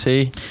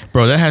See,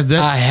 bro, that has that.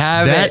 I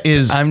have that it.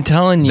 Is, I'm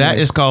telling you. that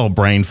is called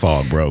brain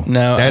fog, bro.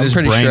 No, that I'm is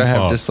pretty brain sure I have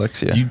fog.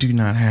 dyslexia. You do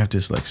not have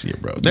dyslexia,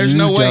 bro. There's you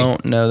no way.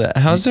 don't know that.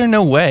 How's there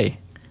no way?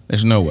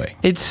 There's no way.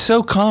 It's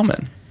so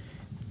common.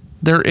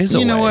 There is a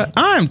way. You know what?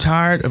 I'm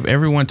tired of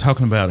everyone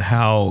talking about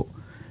how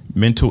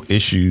mental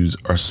issues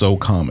are so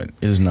common.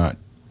 It is not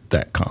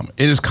that common.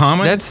 It is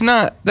common. That's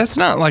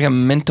not like a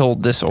mental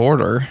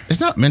disorder. It's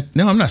not meant.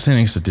 No, I'm not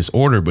saying it's a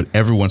disorder, but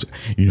everyone's.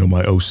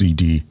 My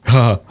OCD.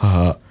 Ha ha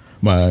ha.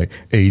 My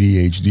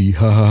ADHD.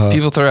 Ha ha ha.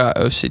 People throw out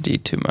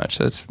OCD too much.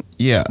 That's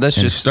and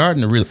just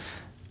starting to really.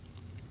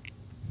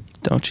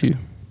 Don't you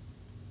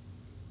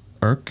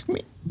irk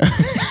me?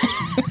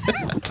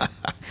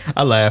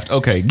 I laughed.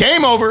 Okay,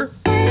 game over.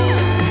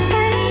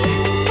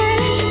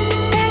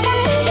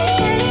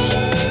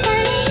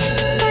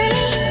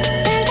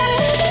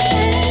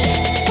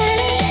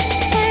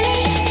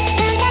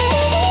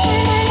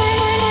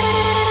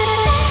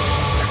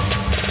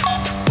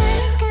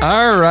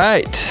 All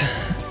right.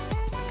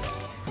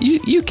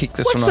 You kick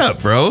this What's one off.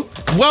 up, bro?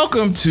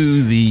 Welcome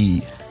to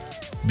the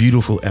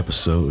beautiful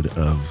episode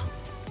of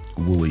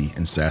Wooly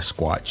and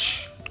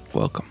Sasquatch.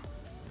 Welcome.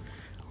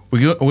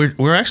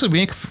 We're actually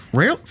being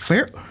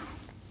fair.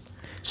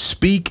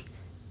 Speak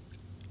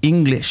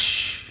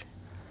English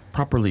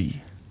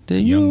properly. Do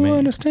you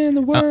understand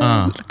the words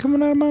that are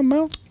coming out of my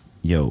mouth?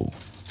 Yo,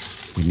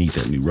 we need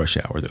that new rush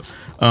hour though.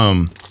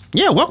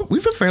 Well,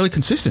 we've been fairly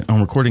consistent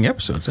on recording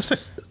episodes.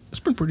 It's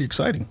been pretty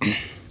exciting.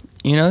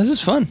 This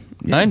is fun.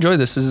 Yeah. I enjoy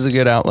this. This is a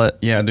good outlet.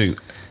 Yeah, I do.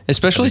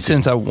 Especially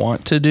since I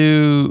want to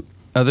do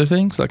other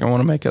things. Like I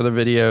want to make other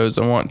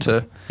videos. I want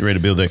to You ready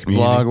to build that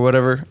community? Vlog or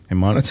whatever. And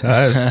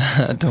monetize?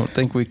 I don't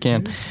think we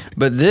can.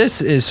 But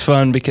this is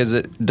fun because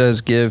it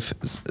does give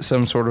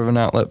some sort of an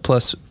outlet.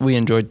 Plus, we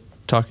enjoy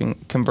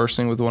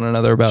conversing with one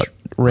another about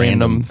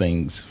random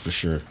things, for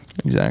sure.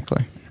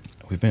 Exactly.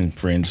 We've been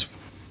friends,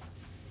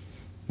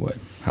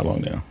 how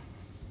long now?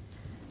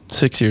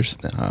 6 years.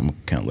 I'm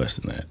count less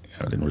than that.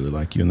 I didn't really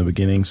like you in the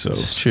beginning, so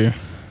it's true.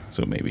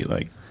 So maybe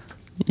like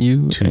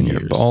you 2 and years.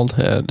 your bald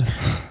head.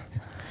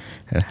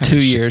 2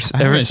 years. I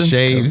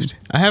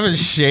haven't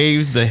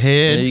shaved the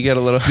head. Yeah, you got a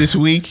little this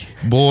week,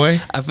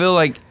 boy. I feel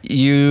like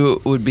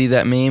you would be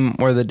that meme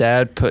where the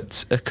dad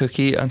puts a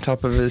cookie on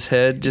top of his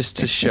head just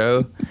to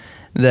show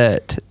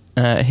that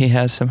he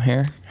has some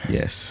hair.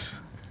 Yes,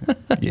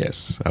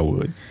 yes, I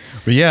would.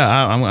 But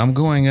yeah, I'm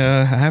going.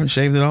 I haven't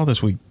shaved at all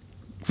this week.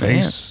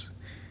 Face.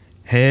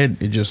 Head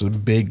is just a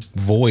big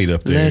void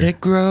up there. Let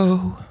it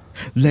grow.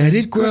 Let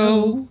it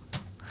grow.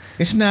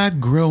 It's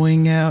not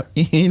growing out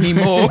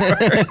anymore.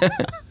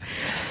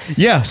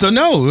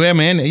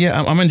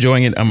 I'm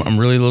enjoying it. I'm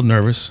really a little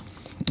nervous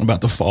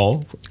about the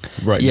fall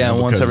right now. Yeah,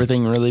 once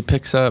everything really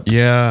picks up.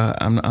 Yeah,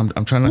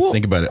 I'm trying to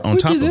think about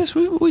it.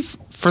 We've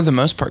for the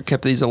most part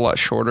kept these a lot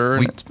shorter,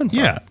 and it's been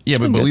fun. Yeah,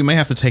 but we may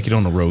have to take it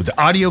on the road. The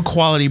audio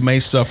quality may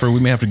suffer.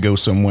 We may have to go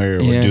somewhere or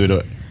do it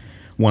at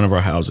one of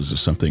our houses or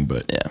something.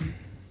 But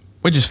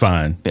which is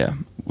fine. Yeah.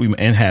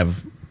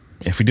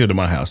 If we do it at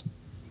my house,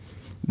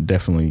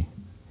 definitely,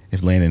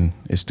 if Landon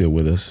is still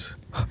with us,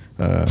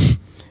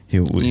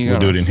 we'll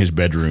do it in his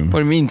bedroom. What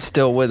do you mean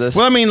still with us?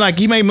 Well, I mean, like,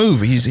 he may move.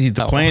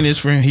 The plan is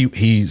for him.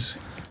 He's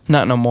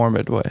not in a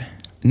morbid way.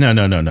 No,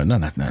 not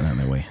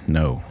that way.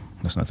 No,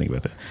 let's not think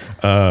about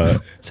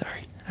that.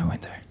 Sorry, I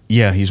went there.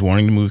 Yeah, he's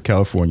wanting to move to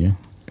California.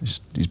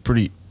 He's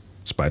pretty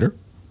spider.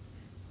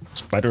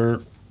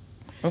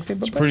 Okay,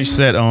 he's pretty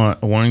set on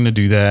wanting to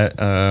do that.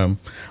 I'm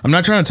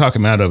not trying to talk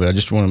him out of it. I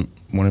just want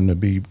him to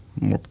be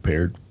more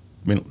prepared.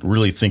 I mean,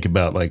 really think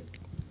about like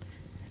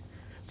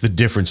the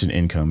difference in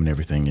income and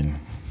everything, and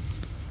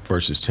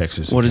versus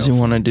Texas. What does he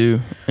want to do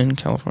in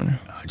California?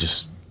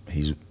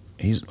 He's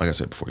like I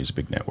said before, he's a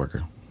big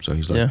networker. So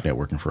he's like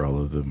networking for all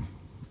of the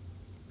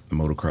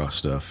motocross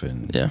stuff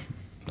and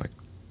like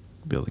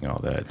building all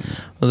that.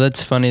 Well,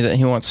 that's funny that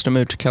he wants to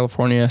move to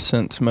California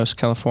since most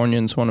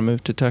Californians want to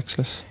move to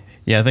Texas.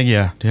 Yeah, I think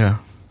yeah.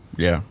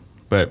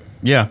 But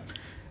yeah,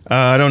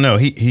 I don't know.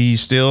 He's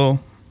still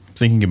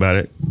thinking about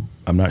it.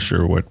 I'm not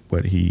sure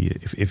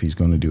if he's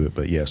going to do it,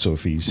 but yeah. So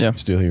if he's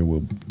still here,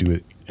 we'll do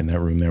it in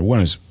that room there.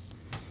 One is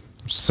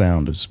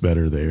sound is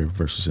better there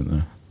versus in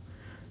the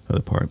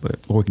other part,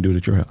 or we can do it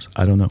at your house.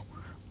 I don't know.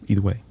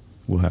 Either way,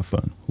 we'll have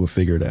fun. We'll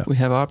figure it out. We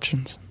have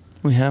options.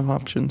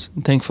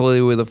 And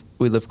thankfully, we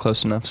live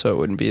close enough, so it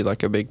wouldn't be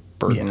like a big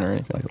burden or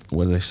anything. Like,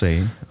 what do they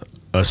say?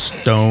 A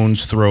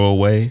stone's throw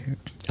away.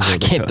 I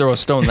can't throw a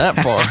stone that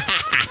far.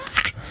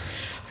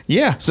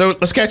 Yeah. So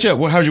let's catch up.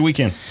 How's your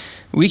weekend?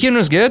 Weekend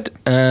was good.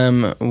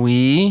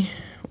 We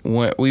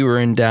were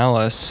in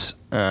Dallas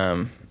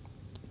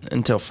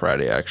until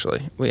Friday.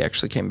 Actually, we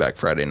came back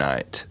Friday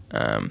night.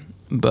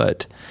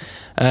 But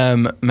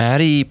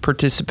Maddie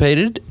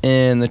participated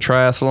in the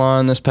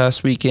triathlon this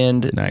past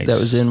weekend. Nice. That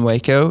was in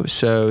Waco.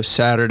 So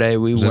Saturday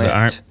we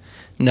went.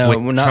 Not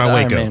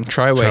Ironman.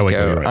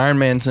 Tri-Waco. Right.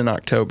 Ironman's in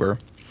October.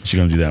 She's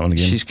going to do that one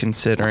again? She's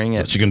considering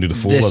it. She's going to do the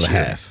full or the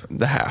half?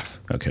 The half.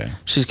 Okay.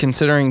 She's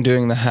considering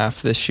doing the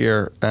half this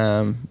year,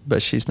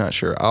 but she's not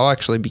sure. I'll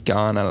actually be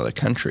gone out of the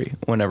country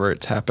whenever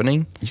it's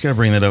happening. You got to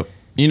bring that up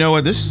you know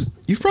what?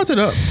 You've brought that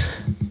up.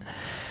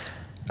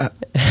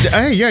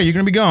 Hey, yeah, you're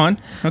gonna be gone.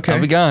 Okay,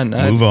 I'll be gone.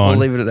 Move on. We'll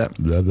leave it at that.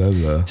 Blah blah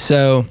blah.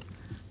 So,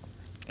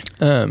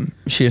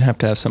 she'd have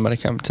to have somebody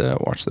come to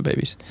watch the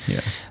babies.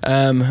 Yeah.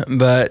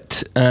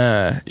 But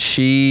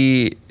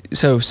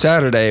so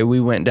Saturday we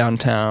went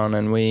downtown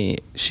and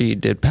she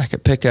did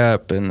packet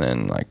pickup and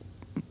then like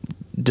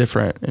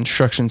different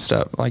instruction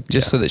stuff, like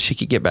just so that she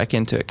could get back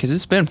into it, because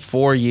it's been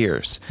 4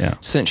 years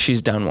since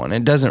she's done one.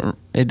 It doesn't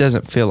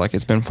feel like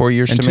it's been 4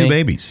 years and to me. And 2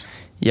 babies.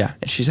 Yeah,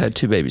 and she's had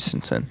 2 babies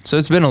since then. So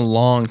it's been a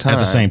long time. At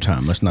the same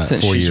time, let's not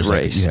since 4 she's years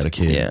raced. Like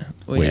you had a kid.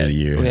 Yeah, wait a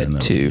year. We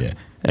had 2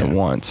 at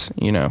once.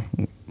 You know,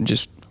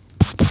 just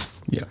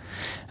yeah.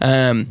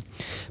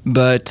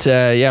 But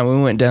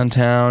we went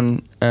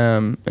downtown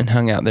and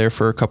hung out there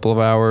for a couple of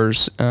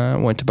hours.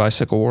 Went to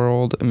Bicycle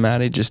World, and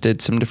Maddie just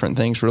did some different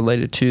things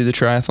related to the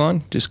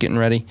triathlon, just getting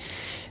ready.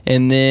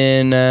 And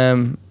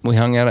then we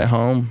hung out at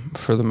home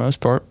for the most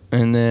part.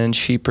 And then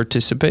she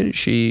participated.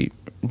 She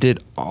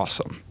did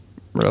awesome.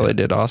 Really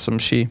did awesome.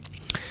 She,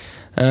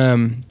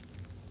 for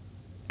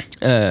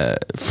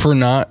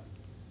not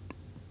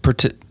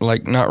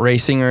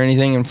racing or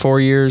anything in 4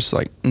 years,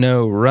 like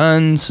no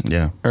runs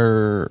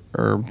or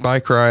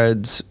bike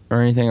rides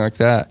or anything like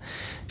that,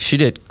 she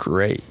did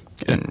great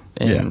and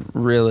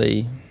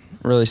really,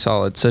 really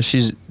solid. So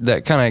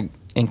that kind of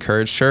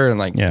encouraged her and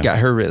got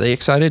her really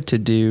excited to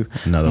do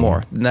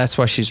more. And that's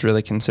why she's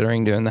really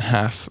considering doing the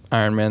half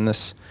Ironman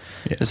this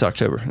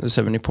October, the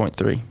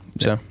 70.3.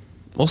 So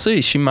we'll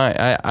see. She might.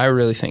 I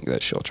really think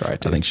that she'll try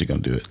to. I think she's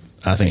going to do it.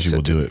 I think she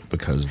will do it,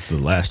 because the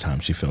last time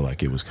she felt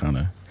like it was kind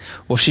of...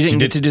 Well, she didn't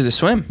get to do the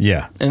swim.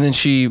 Yeah. And then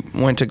she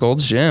went to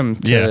Gold's Gym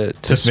to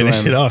finish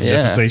swim. it off,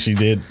 just to say she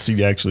did.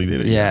 She actually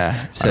did it.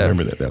 Yeah. So, I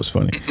remember that. That was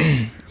funny.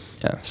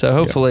 Yeah. So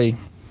hopefully...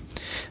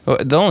 Well,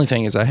 the only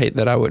thing is I hate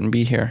that I wouldn't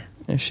be here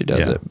if she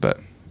does it,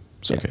 but...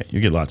 It's okay. You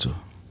get lots of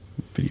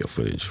video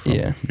footage from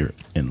your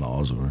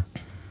in-laws or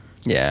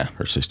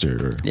her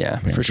sister or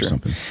parents for sure. or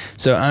something.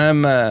 So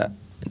I'm...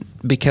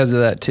 because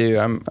of that too,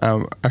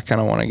 I kind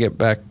of want to get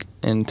back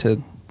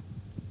into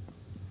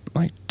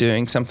like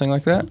doing something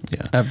like that.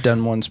 Yeah. I've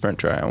done one sprint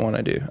try. I want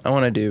to do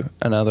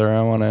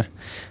another.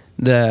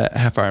 The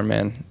half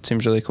Ironman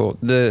seems really cool.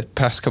 The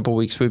past couple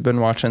weeks we've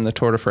been watching the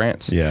Tour de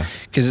France. Yeah.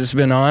 Because it's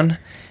been on,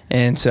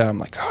 and so I'm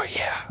like, oh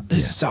yeah,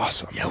 this is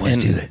awesome. Yeah, I want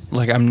to do it.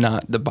 Like I'm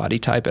not the body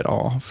type at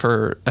all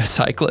for a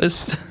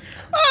cyclist.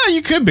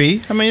 You could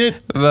be. I mean,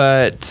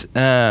 but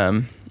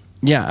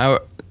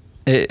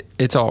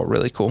it's all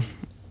really cool.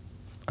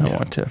 I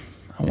want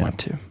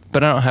to,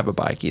 but I don't have a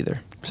bike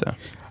either. So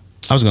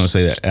I was going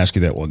to ask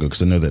you that a while ago,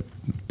 because I know that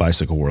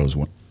Bicycle World is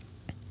one.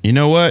 You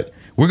know what?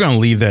 We're going to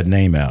leave that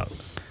name out,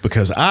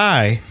 because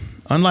I,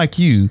 unlike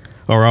you,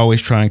 are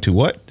always trying to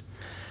what?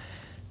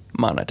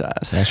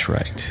 Monetize. That's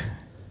right.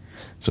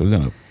 So we're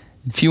going to.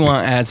 If you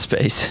want ad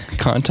space,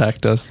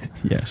 contact us.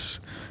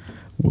 Yes.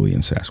 Willie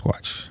and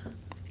Sasquatch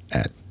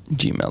at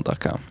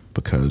gmail.com.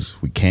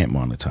 Because we can't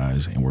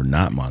monetize, and we're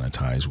not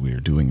monetized. We are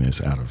doing this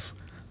out of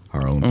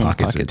our own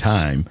pockets and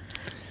time.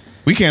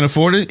 We can't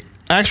afford an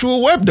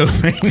actual web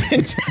domain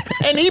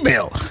and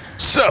email.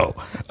 So,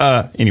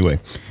 anyway,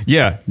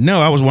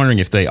 I was wondering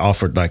if they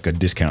offered like a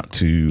discount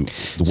to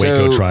the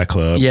Waco Tri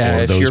Club. Yeah,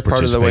 or if those you're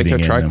part of the Waco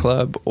Tri them.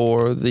 Club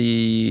or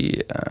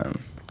the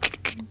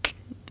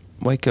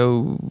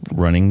Waco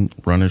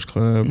Runners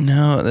Club.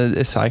 No,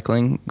 the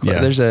cycling club.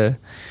 Yeah.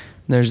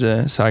 There's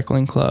a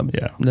cycling club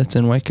that's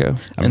in Waco,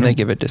 and they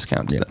give a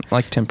discount to them,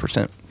 like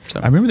 10%. So.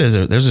 I remember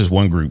there's this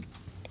one group.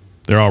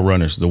 They're all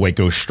runners, the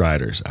Waco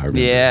Striders. I remember.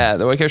 Yeah,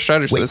 the Waco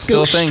Striders. That's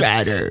still a thing.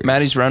 Striders.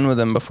 Maddie's run with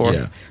them before.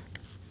 Yeah.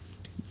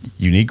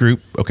 Unique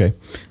group. Okay,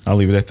 I'll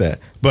leave it at that.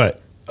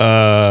 But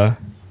I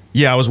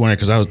was wondering,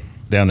 because I was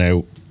down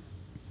there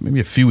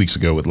maybe a few weeks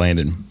ago with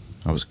Landon.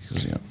 I was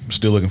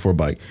still looking for a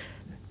bike.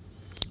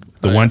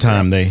 The one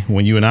time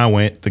when you and I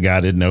went, the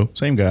guy didn't know.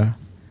 Same guy.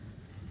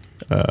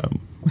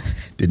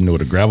 Didn't know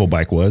what a gravel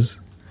bike was.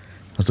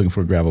 I was looking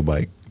for a gravel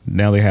bike.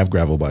 Now they have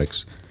gravel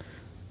bikes.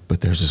 But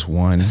there's this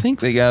one. I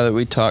think the guy that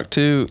we talked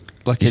to,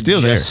 he's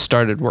still there.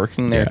 Started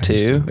working there too.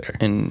 He's still there.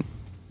 And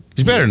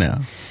he's better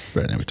now.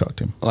 We talked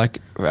to him. Like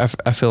I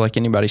feel like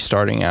anybody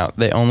starting out,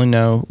 they only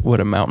know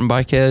what a mountain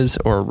bike is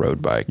or a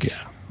road bike.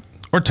 Yeah.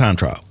 Or time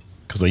trial,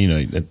 because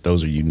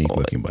those are unique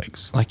looking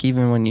bikes. Like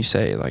even when you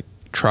say like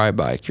tri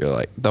bike, you're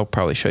like they'll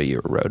probably show you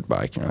a road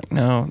bike, and you're like,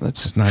 no,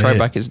 that's not tri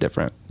bike is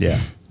different.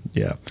 Yeah,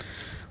 yeah.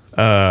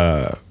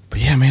 But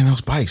yeah, man, those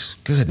bikes,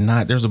 good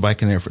night. There's a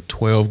bike in there for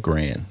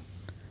 $12,000.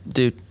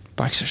 Dude,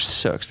 bikes are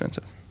so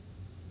expensive.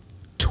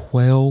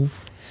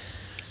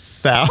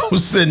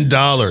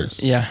 $12,000.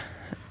 Yeah,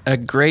 a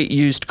great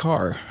used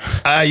car.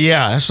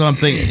 Yeah, that's what I'm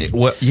thinking.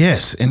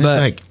 Yes, and it's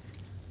like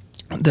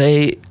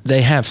they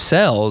have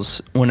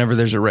sales whenever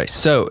there's a race.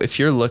 So if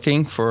you're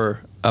looking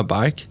for a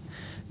bike,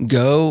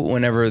 go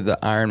whenever the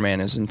Ironman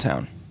is in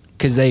town,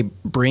 because they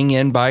bring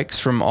in bikes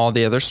from all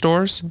the other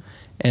stores,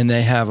 and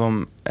they have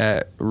them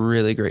at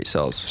really great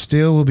sales.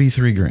 Still will be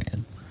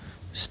 $3,000.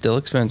 Still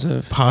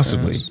expensive.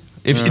 Possibly.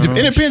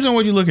 It depends on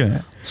what you're looking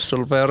at.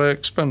 Still very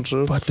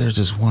expensive. But there's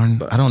this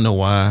one. I don't know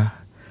why.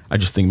 I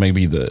just think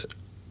maybe the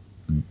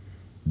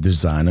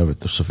design of it,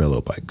 the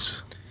Cervelo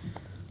bikes.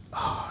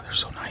 Oh, they're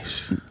so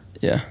nice.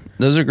 Yeah,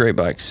 those are great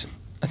bikes.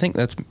 I think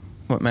that's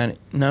what Maddie.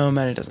 No,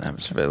 Maddie doesn't have a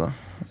Cervelo.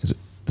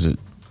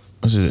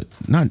 Is it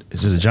not?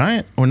 Is it a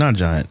Giant or not a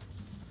Giant?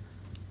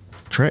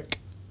 Trek?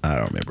 I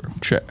don't remember.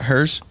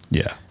 Hers?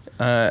 Yeah.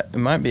 It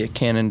might be a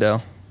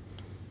Cannondale.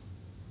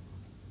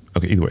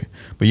 Okay, either way.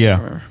 But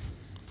yeah.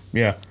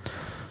 Yeah.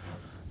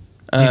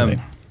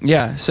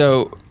 Yeah,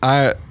 so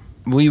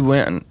we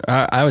went.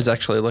 I was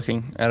actually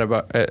looking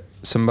at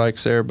some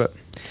bikes there, but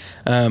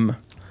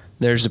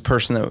there's a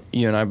person that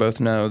you and I both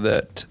know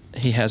that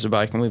he has a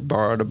bike, and we've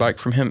borrowed a bike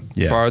from him.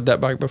 Yeah. Borrowed that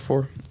bike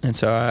before, and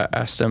so I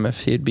asked him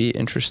if he'd be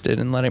interested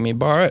in letting me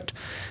borrow it,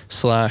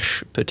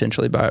 /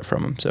 potentially buy it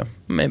from him. So I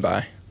may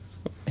buy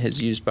his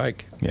used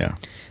bike. Yeah.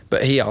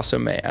 But he also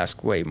may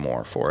ask way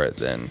more for it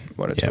than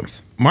what it's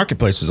worth.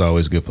 Marketplace is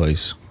always a good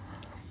place.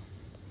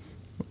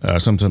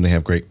 Sometimes they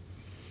have great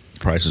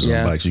prices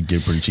on bikes. You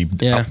get pretty cheap.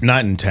 Yeah.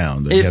 Not in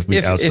town. They have to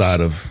be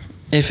outside of.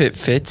 If it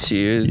fits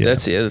you,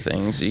 that's the other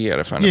thing. So you got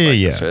to find a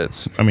bike that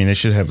fits. I mean, they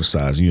should have a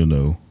size. You'll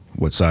know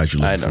what size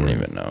you're looking for. I don't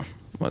even know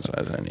what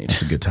size I need.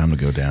 It's a good time to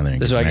go down there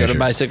and this is why I go to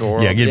Bicycle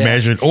World. Yeah, get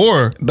measured.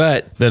 Or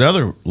but that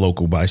other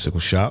local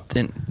bicycle shop.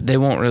 Then they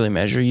won't really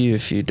measure you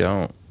if you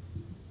don't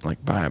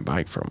buy a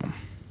bike from them.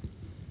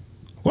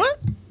 What?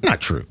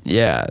 Not true.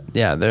 Yeah.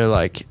 They're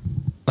like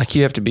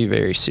you have to be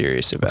very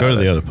serious about it. Go to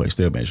the other place.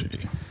 They'll measure you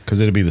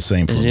because it'll be the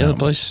same. Is the other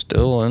place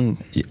still in?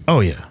 Yeah. Oh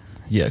yeah,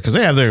 because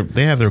they have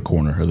their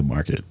corner of the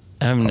market.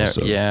 I've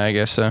never. Yeah, I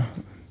guess so.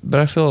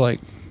 But I feel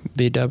like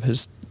B-Dub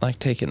has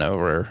taken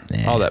over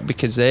all that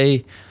because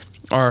they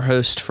are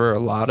host for a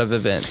lot of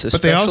events,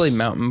 especially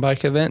mountain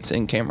bike events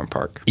in Cameron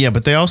Park. Yeah,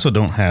 but they also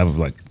don't have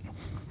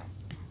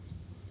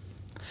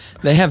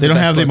They don't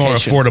have the more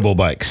affordable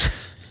bikes.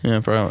 Yeah,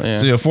 probably. Yeah.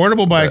 So the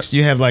affordable bikes,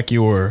 you have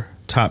your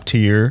top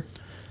tier,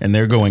 and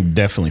they're going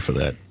definitely for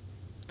that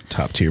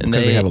top tier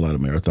because they have a lot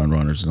of marathon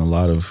runners and a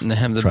lot of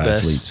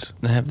triathletes.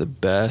 They have the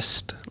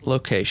best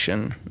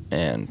location,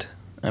 and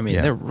I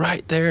mean they're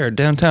right there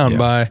downtown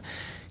by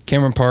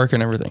Cameron Park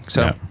and everything.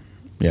 So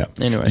yeah.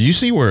 Anyways, did you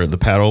see where the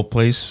paddle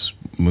place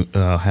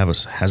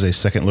has a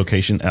second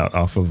location out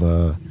off of?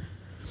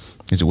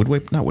 Is it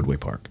Woodway? Not Woodway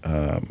Park.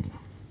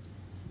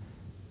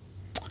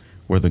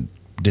 Where the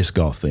disc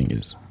golf thing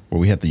is. Where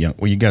we had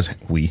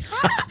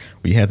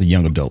we had the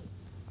young adult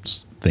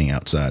thing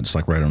outside. It's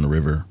right on the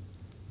river,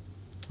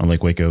 on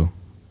Lake Waco,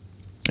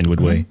 in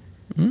Woodway.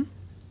 Mm-hmm. You know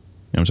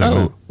what I'm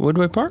talking about?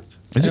 Woodway Park?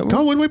 Is it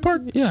called Woodway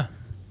Park? Yeah.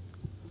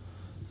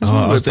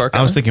 I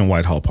was thinking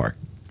Whitehall Park.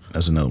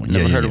 That's another one.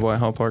 Never heard of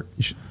Whitehall Park.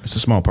 It's a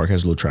small park.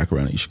 Has a little track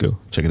around it. You should go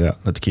check it out.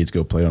 Let the kids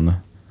go play on the.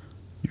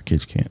 Your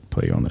kids can't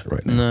play on that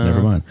right now. No.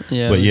 Never mind.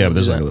 Yeah, but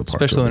there's a little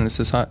park. Especially when it's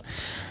this hot.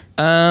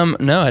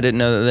 No, I didn't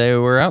know that they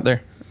were out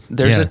there.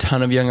 There's a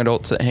ton of young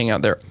adults that hang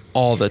out there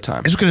all the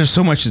time. It's because there's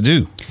so much to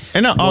do,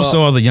 and also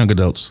all the young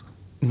adults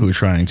who are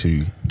trying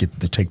to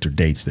take their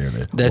dates there.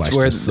 That's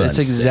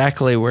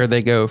exactly where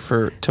they go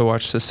to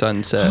watch the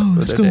sunset. Oh,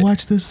 let's go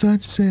watch the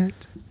sunset.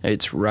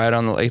 It's right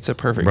on the lake. It's a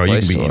perfect place. Bro,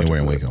 you can be anywhere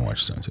in Waco and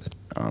watch the sunset.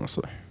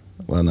 Honestly.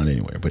 Well, not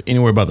anywhere, but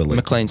anywhere by the lake.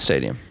 McLean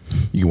Stadium.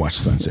 You can watch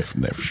the sunset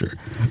from there for sure.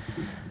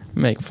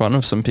 Make fun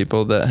of some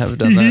people that have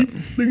done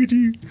that. Look at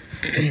you.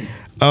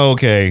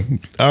 Okay.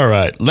 All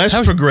right. Let's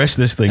progress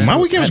this thing. My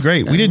weekend was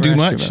great. We didn't do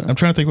much. I'm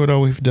trying to think what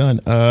all we've done.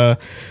 Hung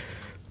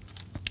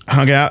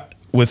out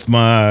with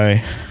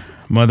my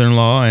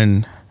mother-in-law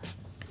and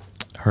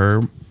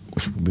her,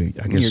 which would be,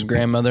 I guess. Your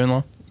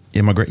grandmother-in-law?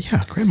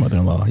 Yeah,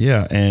 grandmother-in-law.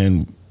 Yeah.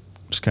 And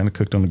just kind of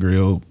cooked on the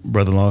grill.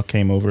 Brother-in-law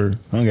came over,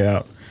 hung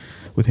out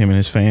with him and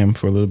his fam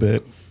for a little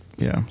bit.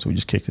 Yeah. So we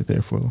just kicked it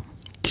there for a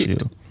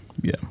chill.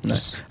 Yeah.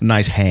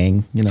 Nice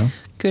hang,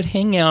 Good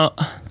hangout.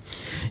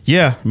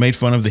 Yeah, made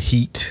fun of the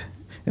heat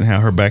and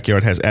how her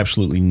backyard has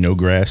absolutely no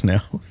grass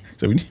now.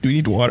 So we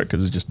need to water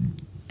because it's just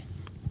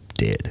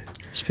dead.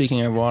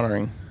 Speaking of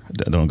watering.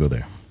 Don't go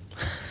there.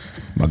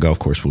 My golf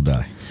course will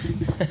die.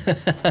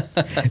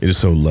 It is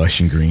so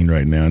lush and green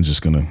right now. I'm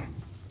just going to...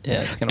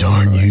 Yeah, it's going to...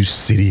 Darn you,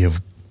 city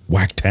of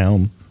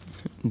Whacktown.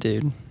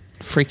 Dude,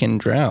 freaking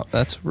drought.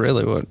 That's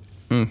really what...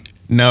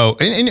 No,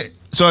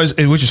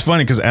 which is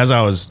funny because as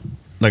I was...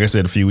 Like I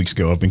said a few weeks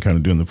ago, I've been kind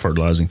of doing the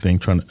fertilizing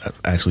thing,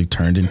 I've actually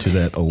turned into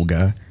that old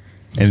guy,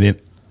 and then,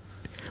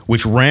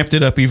 which ramped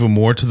it up even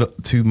more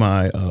to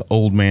my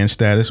old man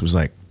status. Was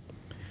like,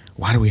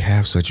 why do we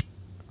have such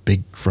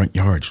big front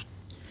yards?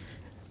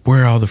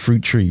 Where are all the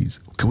fruit trees?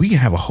 We can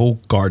have a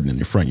whole garden in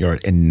the front yard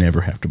and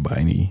never have to buy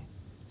any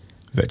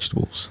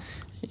vegetables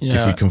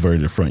if we converted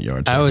the front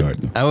yard to a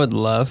garden. I would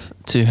love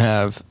to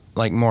have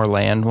more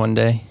land one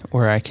day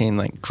where I can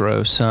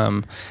grow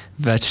some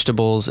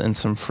vegetables and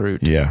some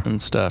fruit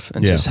and stuff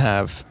and just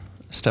have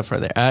stuff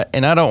right there.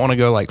 And I don't want to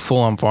go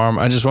full on farm.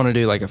 I just want to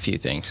do a few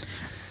things.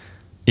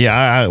 Yeah,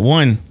 I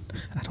don't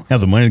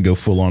have the money to go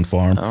full on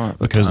farm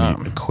because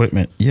the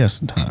equipment. Yes,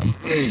 time.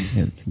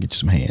 Get you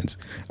some hands.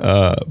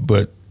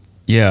 But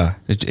yeah,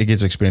 it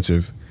gets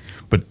expensive.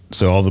 But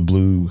so all the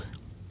blue,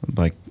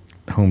 like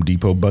Home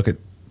Depot bucket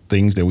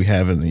things that we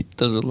have in the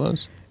those are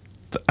Lowe's.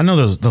 I know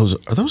those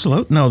are those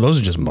Lowe's? No, those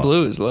are just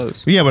blue is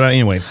Lowe's. Yeah, but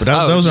anyway, but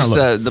those aren't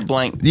Lowe's. The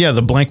blank. Yeah,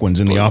 the blank ones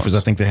in the office.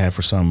 Ones. I think they have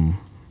for some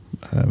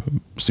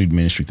student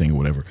ministry thing or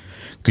whatever.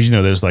 Because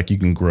there's like you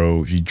can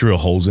grow if you drill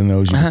holes in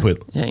those. You can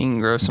put you can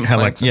grow some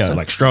plants.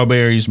 Like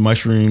strawberries,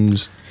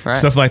 mushrooms,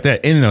 stuff like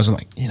that in those. I'm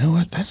like, you know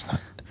what?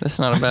 That's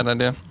not a bad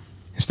idea.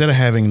 Instead of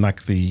having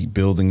like the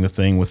building the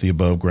thing with the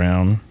above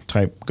ground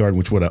type garden,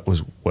 which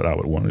was what I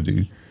would want to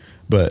do,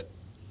 but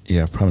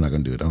yeah, probably not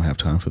going to do it. I don't have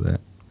time for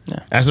that. Yeah.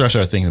 After I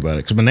started thinking about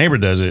it, because my neighbor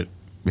does it,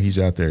 but he's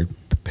out there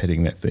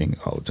petting that thing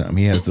all the time.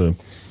 He has the.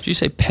 Did you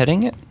say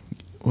petting it?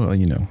 Well,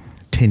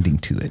 tending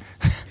to it,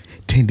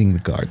 tending the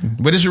garden.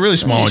 But it's really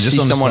small. Just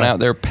on someone out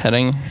there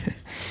petting.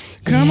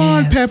 Come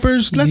on,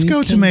 peppers. Let's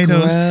go,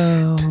 tomatoes.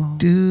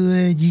 Do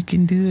it. You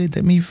can do it.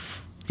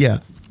 Yeah.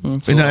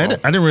 But no, I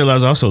didn't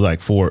realize also like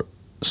for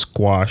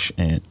squash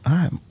and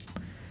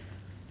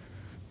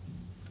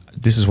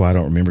this is why I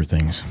don't remember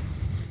things,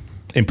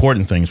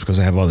 important things, because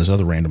I have all this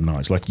other random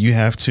knowledge. Like you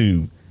have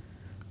to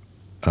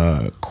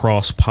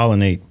cross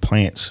pollinate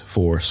plants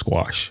for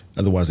squash,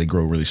 otherwise they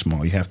grow really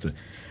small. You have to.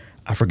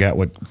 I forgot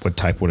what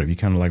type, whatever. You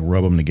kind of like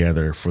rub them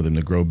together for them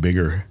to grow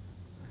bigger.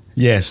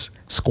 Yes,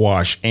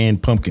 squash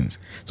and pumpkins.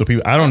 So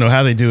people, I don't know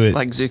how they do it.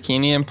 Like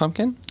zucchini and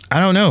pumpkin? I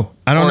don't know.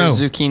 Or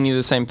zucchini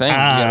the same thing? You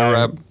gotta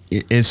rub.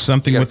 It's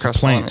something with the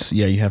plants.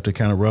 Yeah, you have to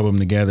kind of rub them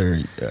together.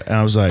 And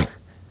I was like,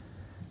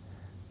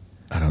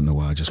 I don't know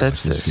why I just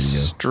watched this video. That's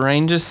the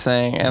strangest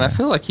thing. And I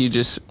feel like you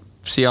just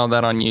see all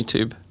that on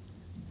YouTube.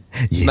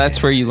 Yeah.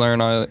 That's where you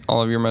learn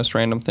all of your most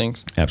random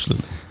things.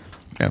 Absolutely.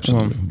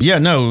 But yeah,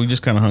 no, we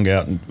just kind of hung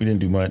out and we didn't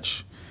do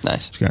much.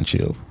 Nice. Just kind of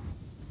chilled.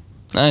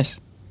 Nice.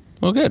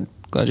 Well, good.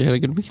 Glad you had a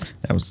good week.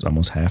 That was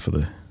almost half of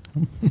the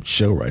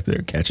show right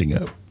there, catching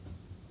up.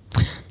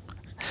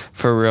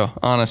 For real,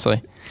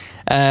 honestly.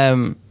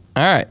 All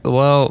right.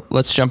 Well,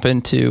 let's jump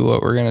into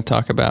what we're going to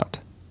talk about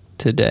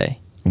today.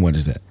 And what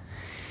is that?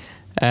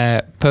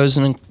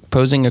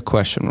 Posing a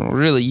question.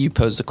 Really, you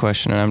pose the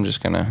question, and I'm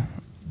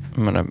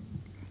gonna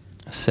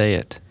say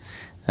it.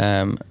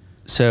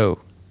 So,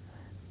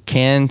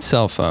 can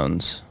cell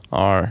phones,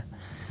 our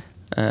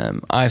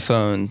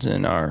iPhones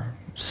and our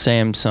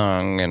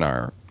Samsung and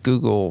our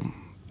Google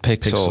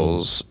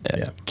Pixels.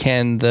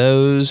 Can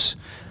those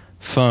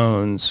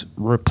phones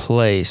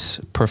replace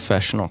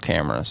professional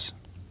cameras?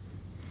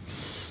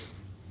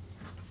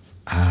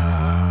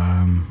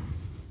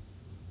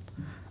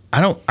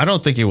 I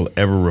don't think it will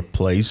ever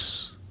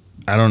replace.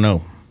 I don't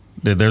know.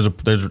 There's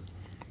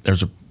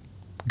a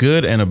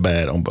good and a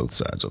bad on both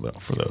sides of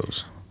that for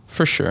those.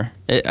 For sure,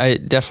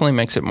 it definitely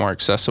makes it more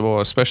accessible,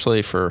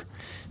 especially for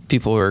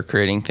people who are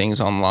creating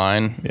things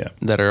online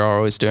that are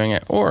always doing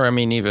it. Or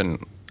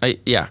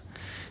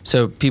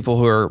so people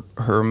who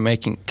are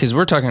making, because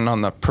we're talking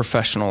on the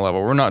professional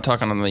level, we're not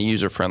talking on the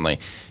user friendly.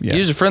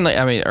 User friendly,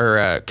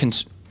 everyday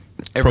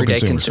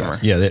consumer.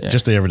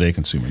 Just the everyday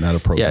consumer, not a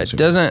pro consumer. It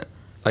doesn't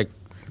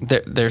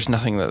there's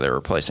nothing that they're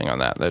replacing on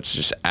that. That's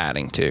just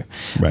adding to.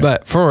 Right.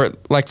 But for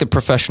like the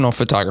professional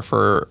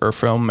photographer or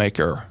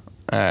filmmaker,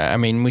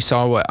 we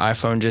saw what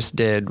iPhone just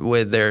did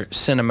with their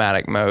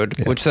cinematic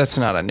mode, which that's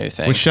not a new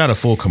thing. We shot a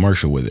full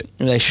commercial with it.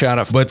 They shot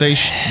a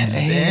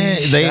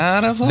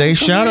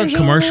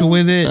commercial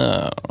with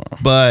it,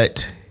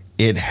 but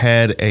it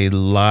had a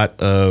lot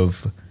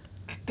of,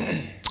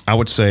 I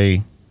would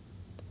say,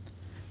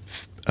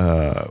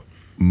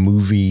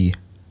 movie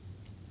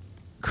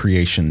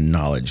creation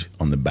knowledge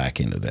on the back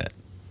end of that.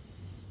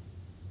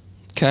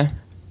 Okay.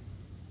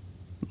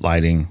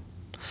 Lighting.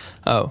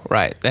 Oh,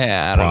 right.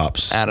 They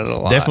props. Added a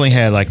lot. Definitely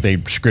had they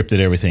scripted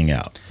everything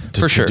out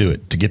to do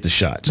it, to get the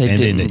shots.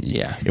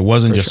 It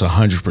wasn't just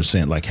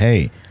 100% like,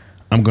 hey,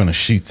 I'm going to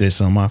shoot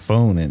this on my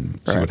phone and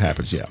see what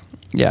happens. Yeah.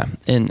 Yeah.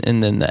 And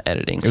then the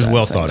editing. It was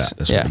well thought out.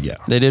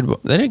 They did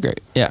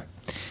great. Yeah.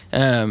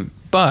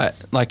 But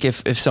like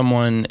if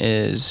someone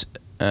is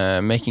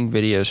making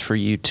videos for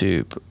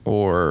YouTube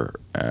or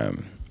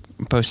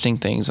posting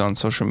things on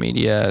social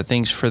media,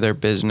 things for their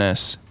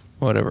business,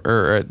 whatever,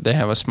 or they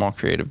have a small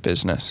creative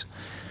business,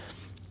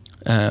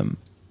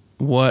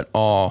 what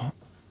all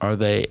are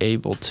they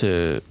able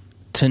to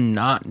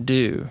not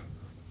do?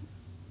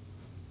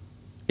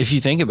 If you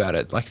think about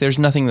it, there's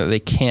nothing that they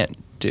can't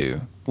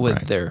do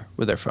with their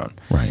phone.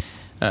 Right.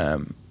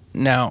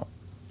 Now,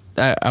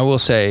 I will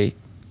say,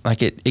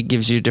 it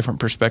gives you a different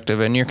perspective,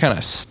 and you're kind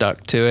of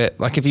stuck to it.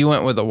 Like if you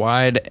went with a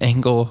wide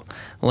angle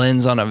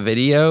lens on a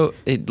video,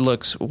 it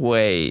looks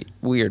way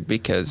weird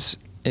because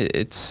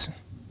it's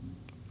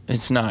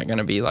not going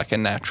to be like a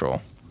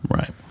natural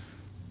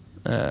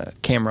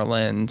camera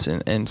lens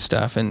and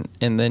stuff, and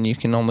then you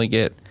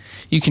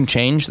can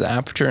change the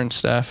aperture and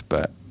stuff,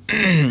 but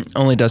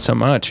only does so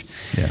much.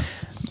 Yeah.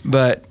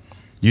 But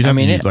you'd have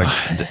to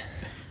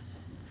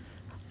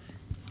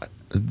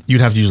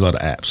use a lot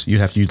of apps. You'd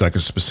have to use a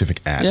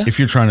specific app if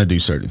you're trying to do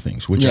certain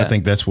things, which I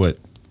think that's what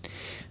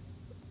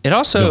it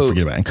also don't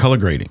forget about. And color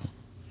grading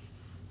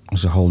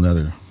is a whole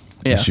nother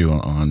issue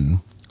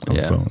on on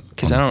the phone.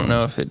 Because I don't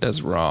know if it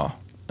does RAW.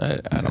 I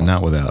don't.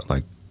 Not without,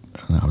 like,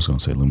 I was going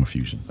to say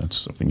LumaFusion. That's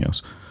something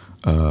else.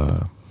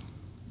 That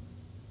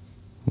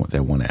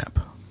one app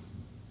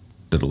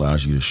that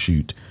allows you to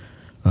shoot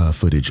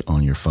footage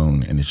on your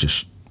phone, and it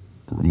just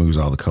removes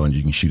all the color, and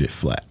you can shoot it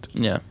flat.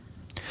 Yeah.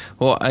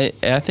 Well, I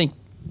think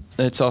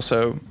it's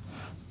also,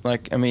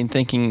 like, I mean,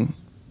 thinking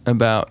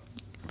about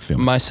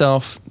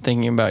myself,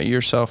 thinking about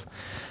yourself,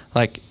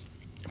 like,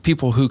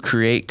 people who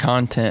create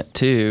content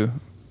too.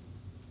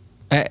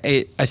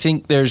 I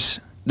think there's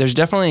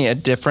definitely a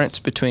difference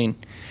between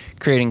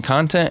creating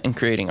content and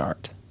creating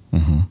art.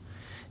 Mm-hmm.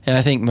 And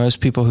I think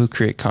most people who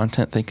create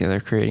content think that they're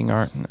creating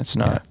art, and it's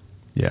not.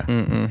 Yeah.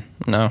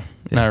 No,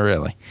 not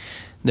really.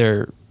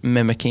 They're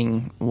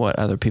mimicking what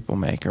other people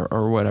make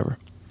or whatever.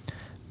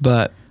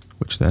 But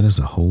which that is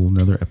a whole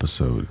nother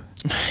episode.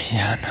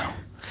 Yeah, I know.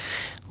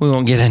 We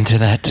won't get into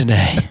that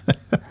today.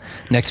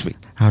 Next week.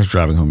 I was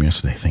driving home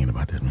yesterday thinking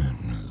about that.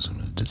 Some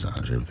of the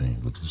designs,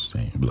 everything looks the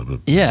same. Blah, blah,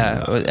 blah,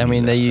 yeah, blah, I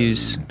mean, they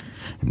use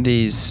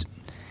these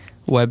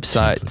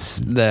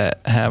websites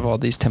that have all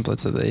these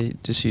templates that they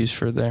just use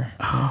for their.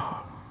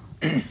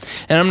 And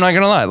I'm not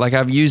gonna lie, like,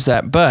 I've used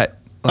that, but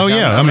like,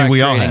 I'm not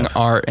we all creating have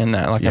art in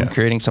that. Like, I'm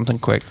creating something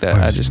quick that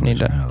I just need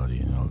to.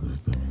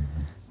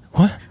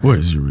 What? What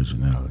is the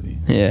originality?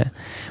 Yeah.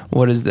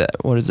 What is that?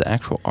 What is the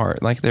actual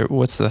art? Like,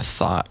 what's the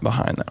thought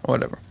behind that?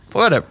 Whatever.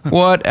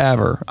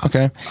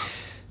 Okay.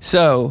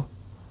 So.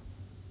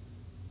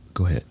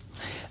 Go ahead.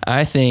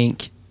 I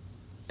think,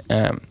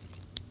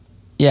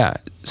 yeah.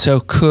 So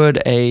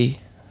could a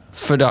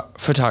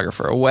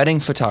photographer, a wedding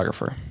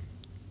photographer,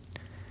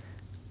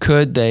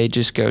 could they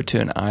just go to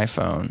an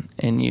iPhone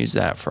and use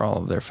that for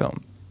all of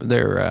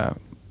their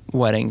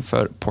wedding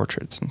photo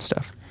portraits and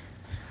stuff?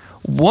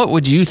 What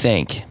would you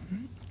think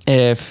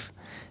if,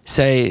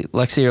 say,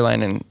 Lexi or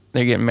Landon,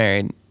 they're getting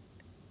married,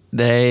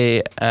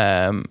 they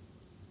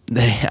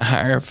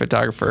hire a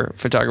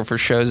photographer,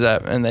 shows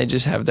up, and they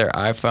just have their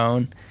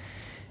iPhone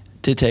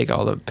to take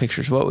all the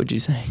pictures? What would you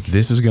think?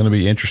 This is going to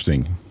be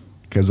interesting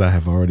because I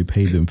have already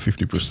paid them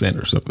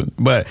 50% or something.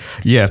 But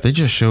yeah, if they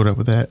just showed up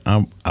with that,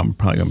 I'm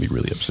probably going to be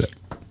really upset.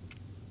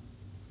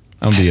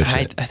 I'm gonna be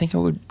upset. I think I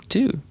would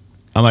too.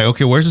 I'm like,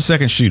 okay, where's the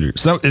second shooter?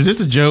 Is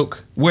this a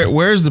joke?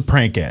 Where's the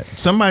prank at?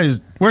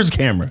 Where's the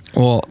camera?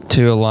 Well,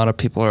 too, a lot of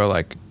people are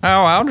like,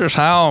 oh, I'll just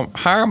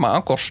hire my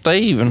Uncle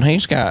Steve, and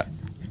he's got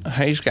an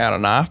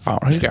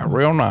iPhone. He's got a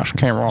real nice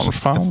camera on his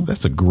phone.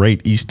 That's a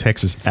great East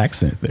Texas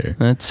accent there.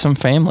 That's some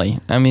family.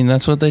 I mean,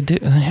 that's what they do.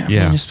 I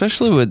mean,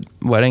 especially with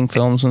wedding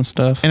films and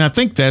stuff. And I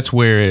think that's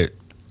where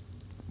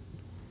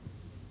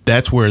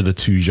the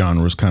two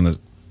genres kind of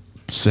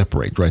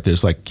separate right there.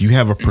 It's like you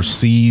have a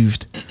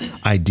perceived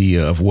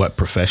idea of what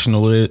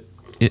professional it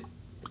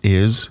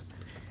is,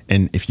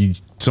 and if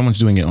someone's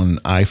doing it on an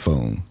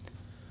iPhone,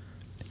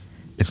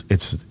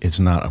 it's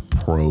not a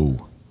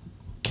pro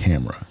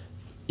camera.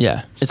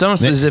 Yeah, it's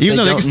almost as if they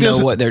don't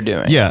know what they're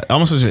doing. Yeah,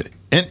 almost as if,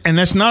 and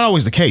that's not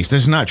always the case.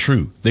 That's not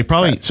true. They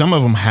probably some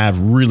of them have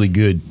really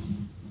good.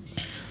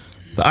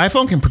 The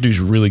iPhone can produce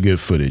really good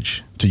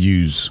footage to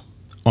use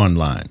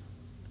online,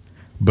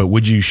 but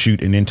would you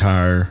shoot an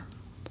entire?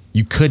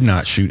 You could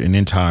not shoot an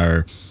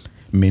entire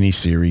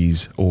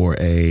miniseries or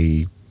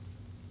a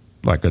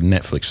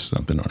Netflix or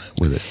something on it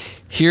with it.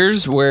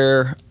 Here's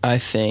where I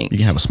think you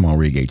can have a small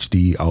rig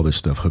HD, all this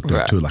stuff hooked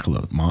up to it like a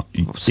little.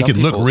 It could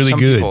look really some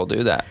good. People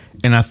do that,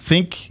 and I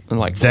think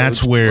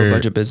that's where low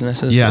budget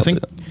businesses. Yeah, I think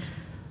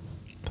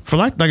for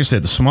like I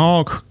said, the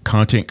small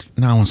content.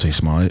 No, I won't say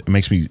small. It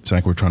makes me sound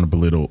like we're trying to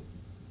belittle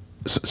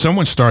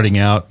someone starting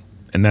out,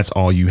 and that's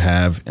all you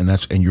have, and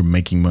you're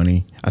making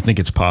money. I think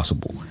it's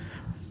possible.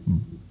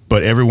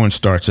 But everyone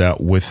starts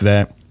out with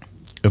that,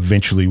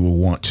 eventually will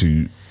want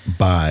to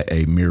buy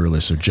a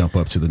mirrorless or jump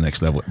up to the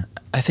next level.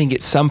 I think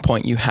at some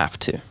point you have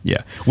to.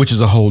 Yeah, which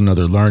is a whole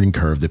nother learning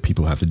curve that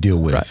people have to deal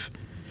with. Right.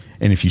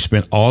 And if you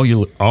spend all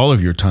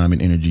of your time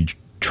and energy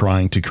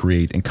trying to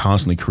create and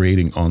constantly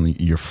creating on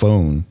your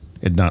phone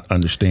and not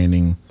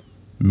understanding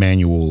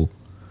manual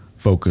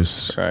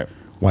focus,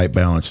 white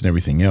balance, and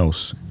everything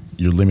else,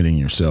 you're limiting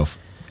yourself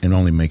and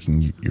only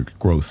making your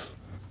growth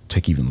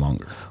take even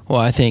longer.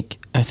 Well, I think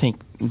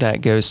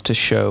that goes to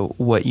show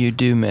what you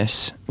do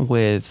miss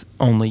with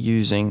only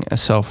using a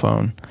cell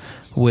phone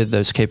with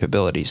those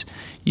capabilities.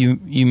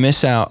 You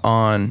miss out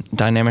on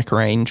dynamic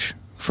range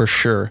for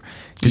sure.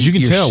 Because you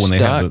can tell when they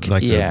have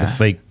the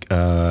fake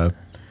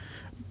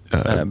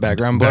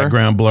background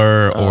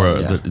blur,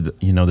 or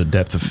the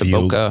depth of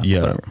field.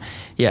 Bokeh, whatever.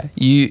 Yeah,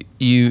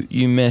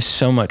 you miss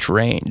so much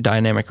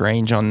dynamic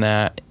range on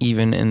that.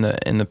 Even in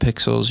the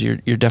pixels,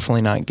 you're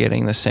definitely not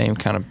getting the same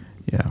kind of.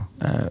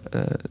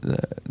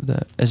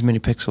 The as many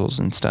pixels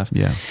and stuff.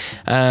 Yeah.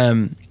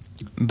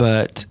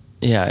 But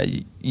yeah,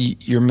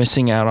 you're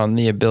missing out on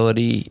the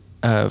ability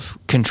of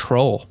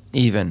control,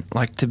 even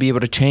like to be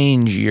able to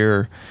change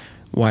your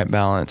white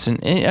balance,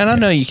 and I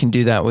know you can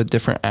do that with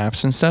different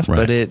apps and stuff,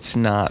 but it's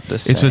not the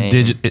same. It's a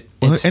digital,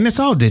 and it's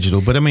all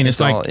digital. But I mean,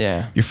 it's like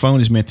your phone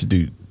is meant to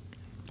do.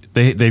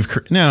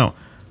 Now,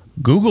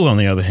 Google on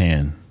the other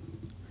hand,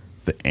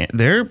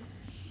 their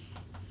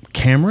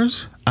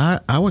cameras,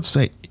 I would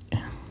say,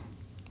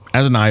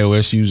 as an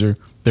iOS user,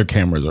 their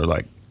cameras are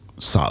like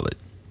solid.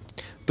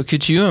 But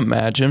could you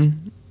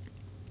imagine,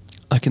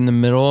 like in the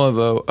middle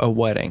of a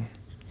wedding,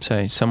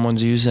 say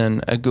someone's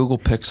using a Google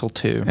Pixel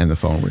 2. And the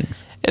phone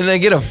rings. And they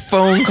get a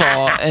phone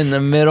call in the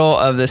middle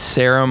of the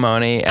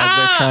ceremony as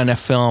they're trying to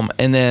film.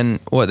 And then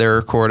what they're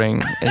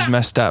recording is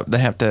messed up. They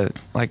have to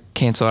like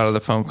cancel out of the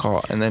phone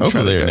call and then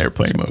hopefully they're in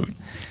airplane mode.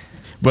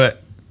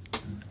 But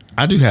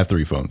I do have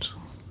 3 phones.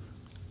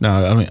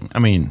 No, I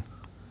mean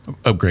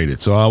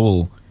upgraded. So I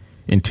will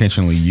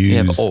intentionally use. You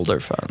have older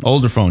phones.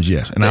 Older phones,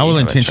 yes. And I will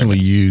intentionally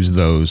use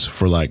those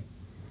for like,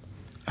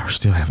 I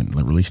still haven't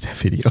released that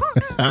video.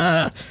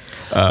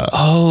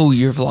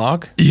 Your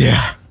vlog?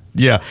 Yeah.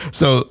 Yeah.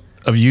 So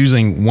of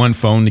using one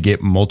phone to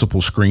get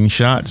multiple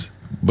screenshots.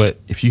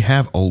 But if you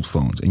have old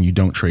phones and you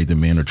don't trade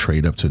them in or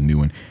trade up to a new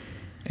one,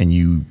 and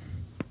you,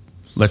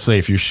 let's say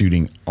if you're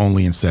shooting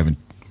only in 7,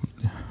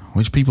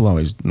 which people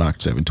always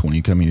knock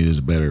 720. I mean, it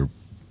is better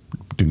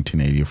doing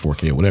 1080 or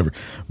 4K or whatever.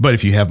 But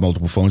if you have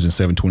multiple phones and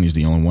 720 is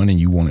the only one and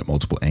you wanted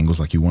multiple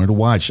angles, like you wanted a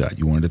wide shot,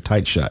 you wanted a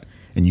tight shot,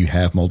 and you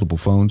have multiple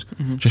phones,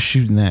 just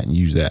shooting that and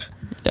use that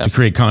to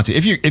create content.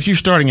 If you're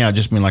starting out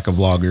just being like a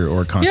vlogger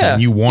or a content,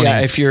 and you want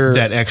if you're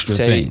that extra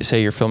thing.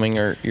 Say you're filming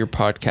your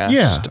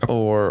podcast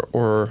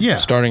or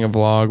starting a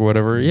vlog,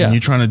 whatever. Yeah. And you're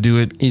trying to do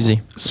it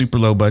easy, super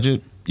low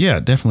budget. Yeah,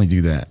 definitely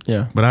do that.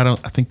 Yeah. But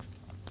I think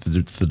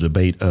the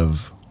debate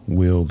of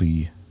will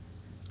the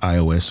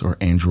iOS or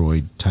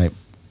Android type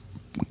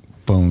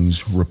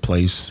phones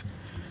replace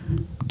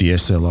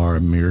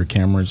DSLR mirror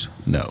cameras?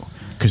 No.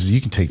 Because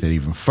you can take that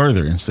even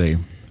further and say,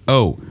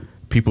 oh,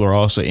 people are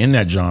also in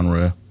that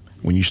genre.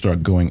 When you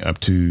start going up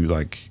to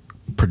like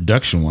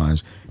production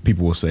wise,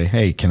 people will say,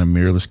 hey, can a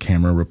mirrorless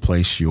camera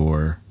replace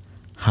your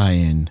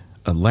high-end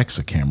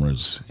Alexa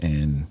cameras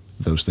and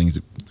those things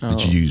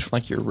that you use?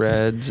 Like your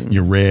Reds.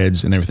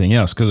 And everything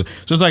else. Because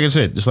just like I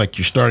said, just like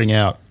you're starting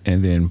out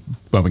and then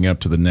bumping up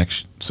to the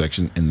next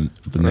section and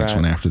the next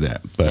one after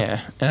that. But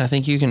yeah, and I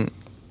think you can,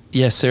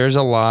 yes, there's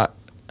a lot.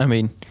 I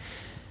mean,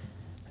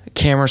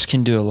 cameras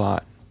can do a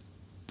lot.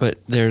 But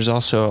there's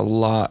also a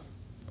lot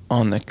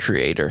on the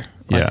creator.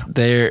 Like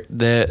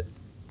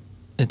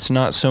it's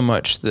not so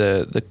much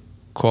the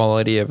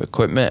quality of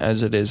equipment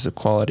as it is the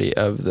quality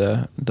of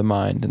the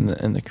mind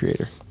and the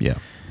creator. Yeah.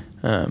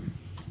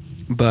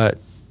 But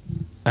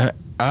I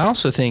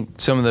also think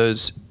some of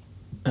those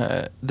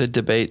the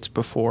debates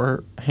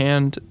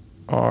beforehand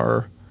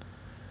are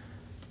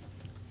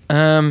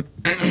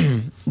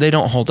they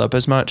don't hold up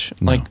as much.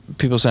 No. Like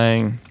people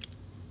saying,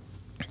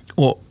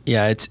 well,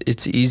 yeah,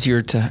 it's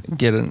easier to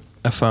get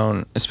a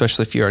phone,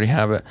 especially if you already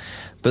have it,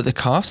 but the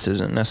cost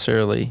isn't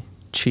necessarily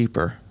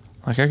cheaper.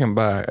 Like I can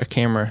buy a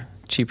camera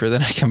cheaper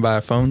than I can buy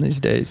a phone these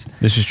days.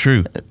 This is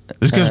true.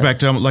 This goes back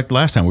to like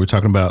last time we were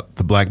talking about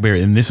the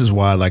BlackBerry, and this is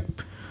why like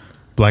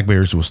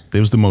BlackBerries was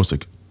the most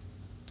like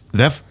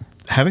that.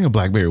 Having a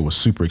BlackBerry was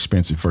super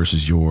expensive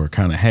versus your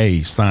kind of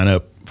hey, sign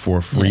up for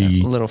a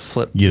free little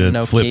flip, get a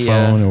Nokia flip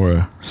phone or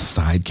a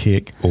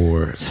Sidekick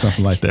or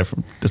something like that.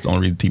 That's the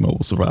only reason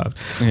T-Mobile survived.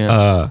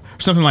 Yeah.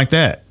 Something like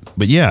that.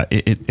 But yeah,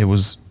 it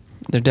was.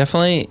 They're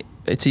definitely,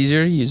 it's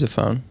easier to use a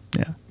phone.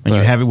 Yeah, and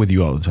you have it with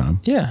you all the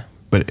time. Yeah,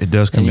 but it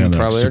does come down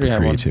to super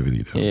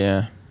creativity though.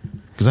 Yeah,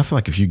 because I feel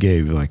like if you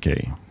gave like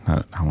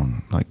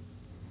I'm trying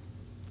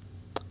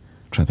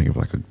to think of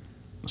like a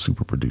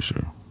super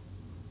producer.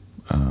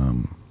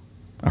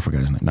 I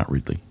forgot his name. Not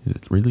Ridley. Is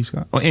it Ridley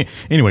Scott? Well,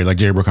 anyway, like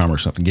Jerry Bruckheimer or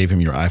something, gave him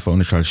your iPhone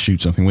to try to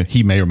shoot something with.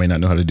 He may or may not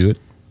know how to do it,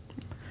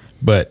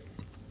 but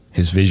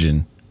his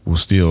vision will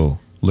still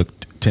look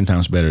 10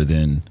 times better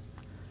than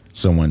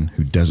someone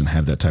who doesn't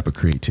have that type of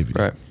creativity.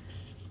 Right.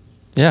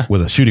 Yeah.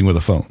 Shooting with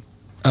a phone.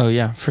 Oh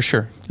yeah, for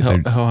sure.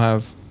 He'll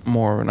have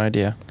more of an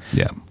idea.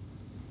 Yeah.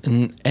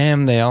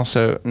 And they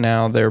also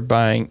now they're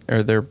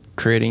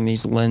creating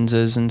these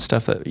lenses and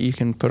stuff that you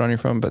can put on your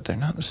phone, but they're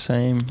not the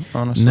same,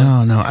 honestly.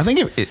 No. I think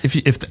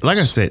if like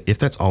I said, if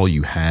that's all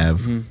you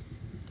have,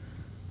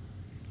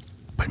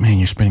 but man,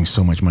 you're spending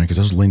so much money because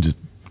those lenses,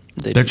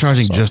 they're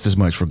charging just as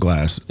much for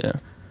glass. Yeah.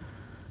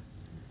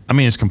 I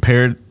mean, it's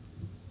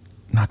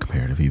not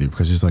comparative either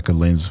because it's like a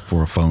lens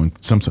for a phone.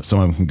 Some of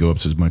them can go up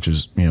to as much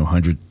as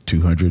 100,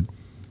 200,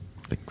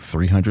 like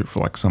 300 for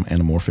like some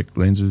anamorphic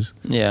lenses.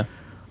 Yeah.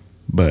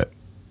 But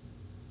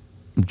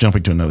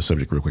jumping to another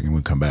subject real quick and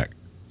we'll come back.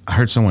 I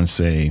heard someone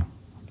say,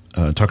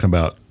 talking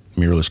about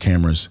mirrorless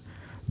cameras,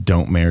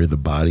 don't marry the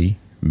body,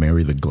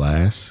 marry the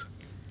glass.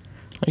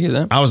 I get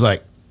that. I was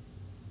like,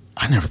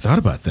 I never thought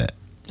about that.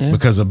 Yeah.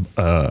 Because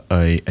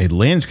a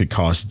lens could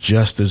cost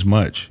just as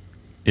much,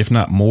 if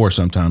not more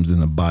sometimes, than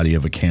the body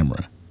of a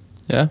camera.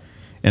 Yeah.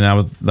 And I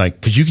was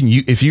like, because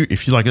if you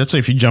like, let's say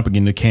if you're jumping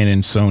into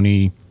Canon,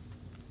 Sony,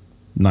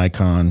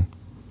 Nikon,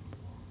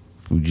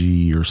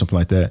 Fuji or something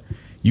like that,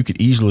 you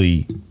could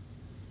easily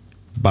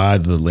buy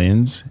the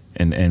lens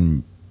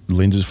and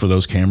lenses for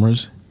those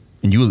cameras,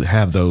 and you will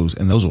have those,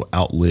 and those will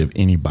outlive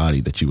any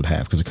body that you would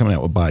have because they're coming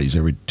out with bodies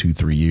every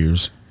 2-3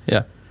 years.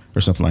 Yeah.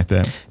 Or something like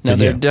that. Now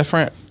they're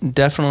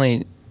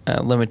definitely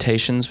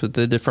limitations with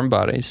the different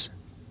bodies,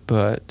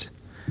 but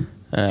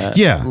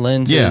Yeah.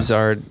 lenses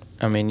are.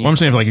 I mean, Well, I'm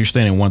saying if like you're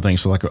standing one thing,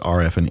 so like an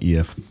RF and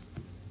EF.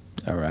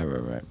 Oh, right.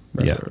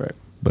 Yeah. Right.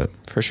 But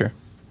For sure.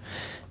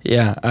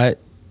 Yeah, that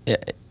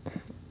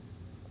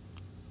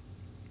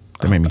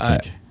made me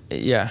think.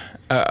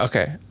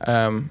 Okay.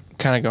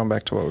 Kind of going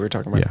back to what we were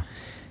talking about. Yeah.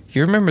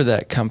 You remember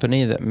that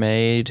company that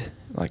made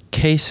like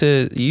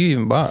cases? You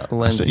even bought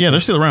lenses. Yeah, they're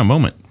still around.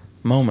 Moment.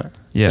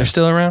 Yeah. They're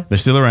still around? They're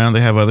still around.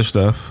 They have other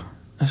stuff.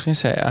 I was going to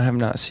say, I have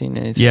not seen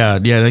anything. Yeah.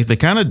 They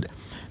kind of,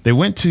 they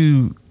went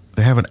to,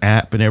 they have an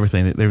app and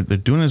everything. They're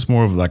doing this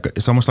more of like,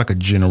 it's almost like a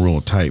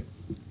general type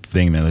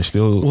thing now. They're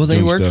still Well, they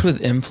doing worked stuff.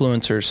 with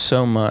influencers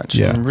so much.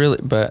 Yeah. And really,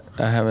 but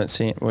I haven't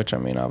seen, which I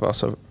mean, I've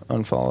also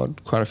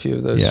unfollowed quite a few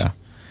of those. Yeah.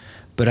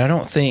 But I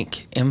don't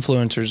think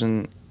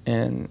influencers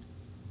and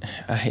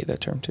I hate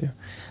that term too.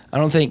 I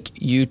don't think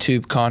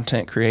YouTube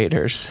content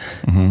creators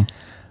Mm-hmm.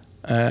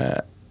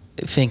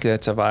 think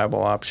that's a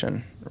viable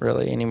option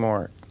really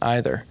anymore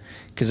either.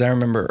 Because I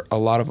remember a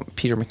lot of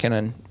Peter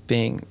McKinnon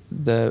being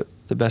the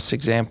best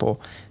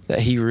example that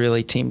he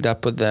really teamed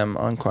up with them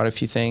on quite a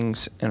few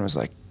things and was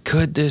like,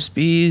 could this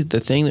be the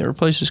thing that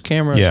replaces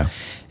cameras? Yeah.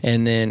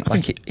 And then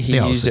like he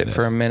all used said it that.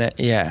 for a minute.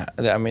 Yeah.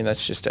 I mean,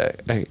 that's just a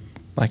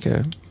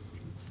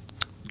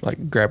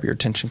grab your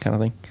attention kind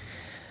of thing.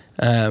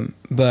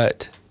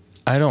 But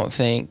I don't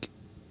think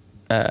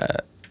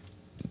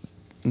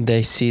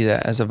they see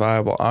that as a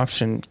viable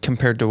option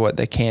compared to what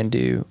they can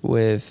do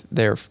with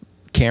their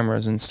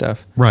cameras and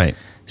stuff. Right.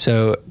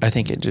 So I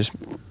think it's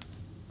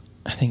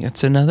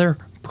another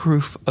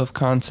proof of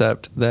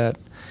concept that,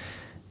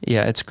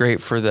 yeah, it's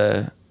great for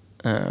the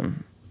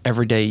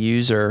everyday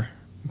user,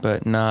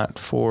 but not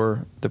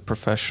for the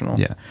professional.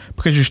 Yeah.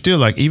 Because you're still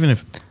like, even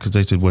if, because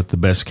they said what the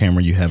best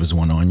camera you have is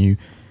one on you.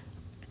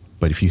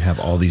 But if you have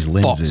all these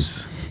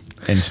lenses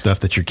and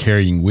stuff that you're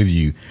carrying with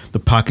you, the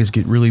pockets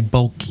get really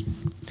bulky.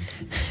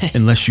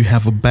 Unless you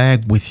have a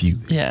bag with you.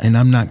 Yeah. And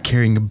I'm not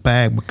carrying a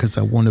bag because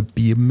I want to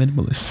be a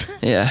minimalist.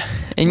 Yeah.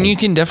 And you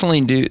can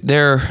definitely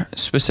there are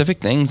specific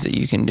things that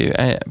you can do.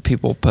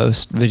 People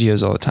post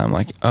videos all the time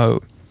like,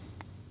 oh,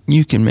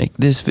 you can make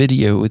this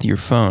video with your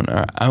phone.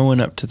 Or, I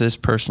went up to this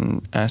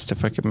person, asked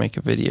if I could make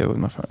a video with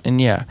my phone.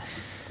 And yeah,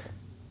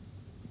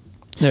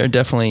 there are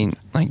definitely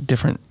like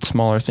different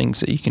smaller things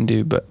that you can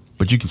do, but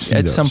you can see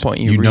at those. some point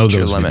you know reach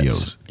your those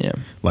limits. videos. Yeah.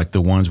 Like the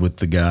ones with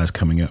the guys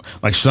coming up.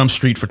 Like some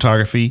street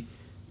photography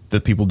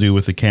that people do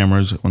with the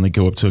cameras when they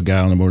go up to a guy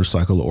on a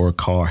motorcycle or a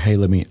car. Hey,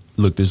 let me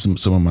look, this is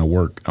some of my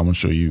work. I want to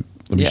show you.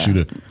 Let me shoot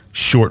a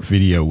short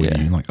video with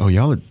you. Like, oh,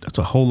 y'all, that's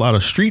a whole lot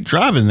of street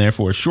driving there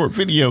for a short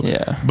video.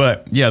 Yeah.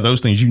 But yeah,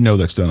 those things,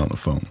 that's done on the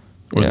phone.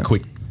 Or the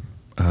quick,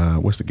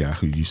 what's the guy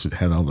who used to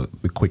have all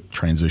the quick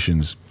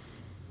transitions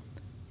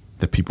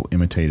that people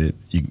imitated?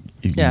 You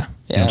know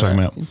what I'm talking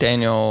about?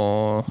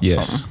 Daniel.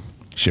 Yes.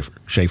 Something.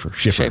 Schaefer.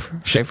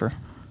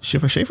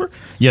 Schaefer?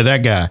 Yeah,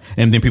 that guy.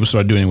 And then people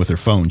started doing it with their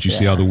phones. You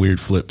see all the weird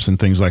flips and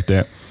things like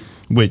that,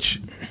 which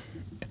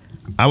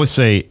I would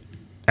say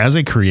as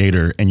a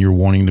creator and you're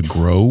wanting to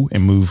grow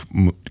and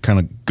kind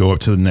of go up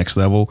to the next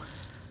level,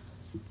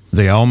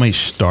 they all may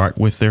start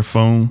with their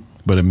phone,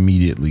 but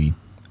immediately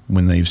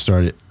when they've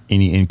started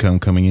any income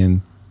coming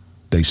in,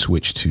 they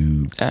switch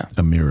to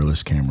a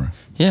mirrorless camera.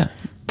 Yeah.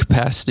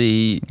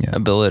 Capacity,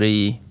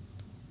 ability,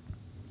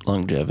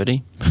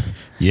 longevity.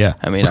 Yeah.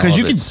 I mean, because all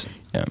you of can. it's,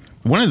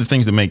 One of the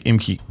things that make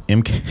MKBHD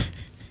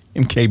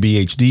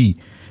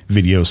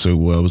videos so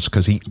well is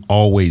because he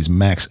always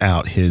max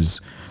out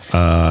his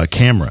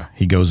camera.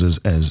 He goes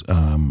as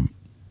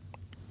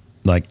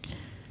like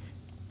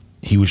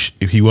he was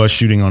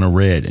shooting on a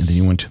Red and then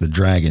he went to the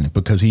Dragon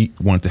because he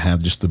wanted to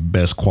have just the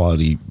best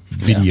quality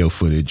video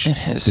footage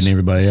than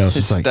everybody else.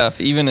 His it's like, stuff,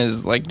 even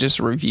his like just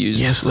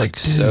reviews, like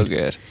so dude,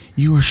 good.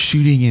 You are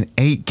shooting in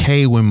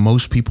 8K when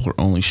most people are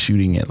only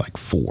shooting at like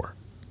 4.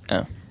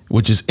 Oh.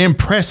 Which is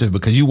impressive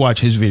because you watch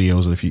his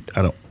videos.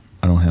 I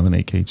don't have an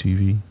 8K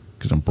TV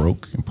because I'm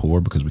broke and poor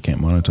because we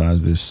can't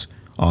monetize this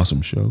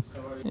awesome show.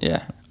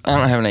 Yeah, I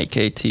don't have an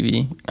 8K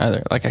TV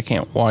either. Like I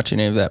can't watch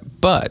any of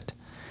that. But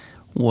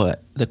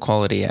what the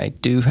quality I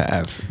do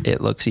have,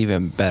 it looks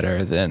even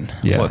better than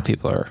what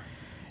people are.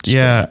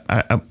 Yeah,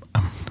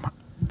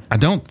 I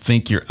don't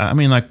think you're. I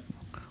mean, like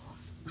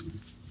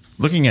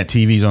looking at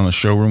TVs on the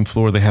showroom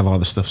floor, they have all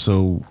the stuff.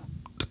 So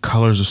the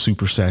colors are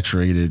super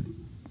saturated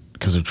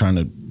because they're trying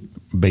to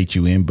bait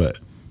you in, but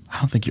I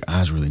don't think your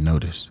eyes really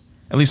notice.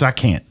 At least I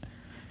can't.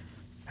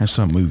 Have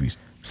some movies.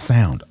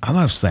 Sound. I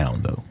love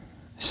sound though.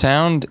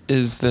 Sound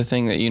is the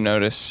thing that you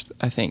notice,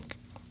 I think,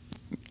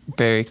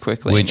 very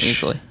quickly and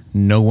easily.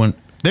 No one.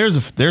 There's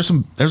a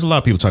lot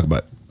of people talk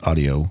about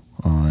audio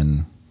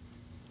on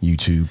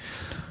YouTube.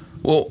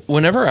 Well,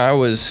 whenever I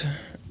was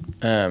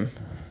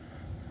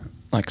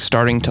like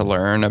starting to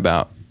learn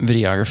about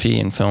videography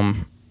and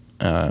film,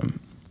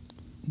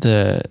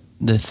 the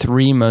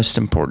 3 most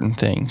important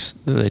things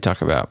that they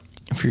talk about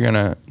if you're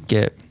gonna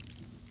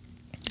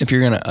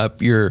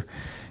up your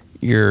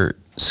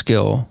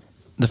skill,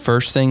 the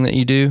first thing that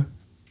you do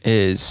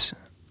is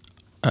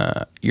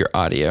your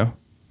audio.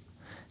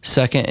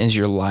 Second is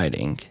your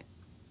lighting.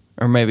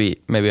 Or maybe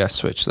I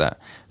switched that.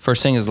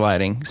 First thing is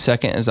lighting.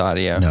 Second is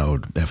audio. No,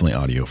 definitely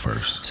audio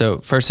first. So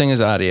first thing is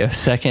audio.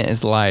 Second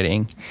is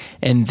lighting.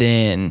 And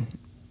then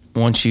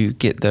once you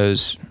get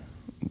those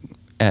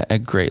at a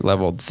great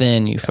level,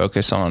 then you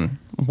focus on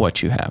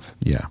what you have.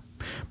 Yeah.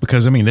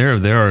 Because, I mean,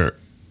 there are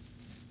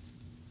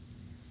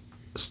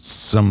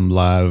some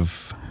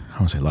live, I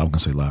don't say live, I'm going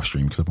to say live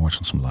stream because I'm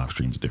watching some live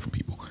streams of different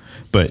people.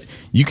 But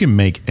you can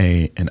make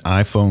an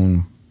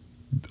iPhone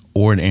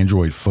or an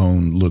Android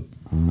phone look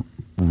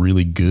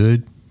really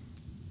good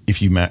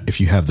if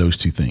you have those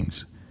two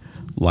things,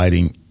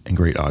 lighting and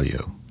great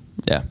audio.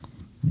 Yeah.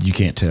 You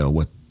can't tell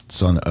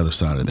what's on the other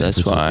side of that.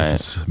 That's why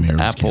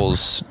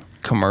Apple's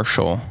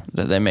commercial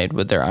that they made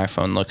with their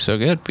iPhone looks so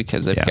good,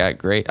 because they've got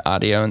great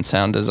audio and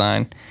sound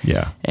design.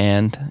 Yeah.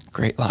 And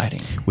great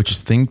lighting. Which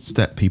is things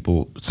that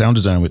sound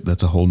design,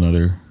 that's a whole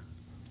nother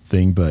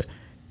thing, but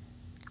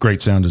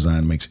great sound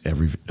design makes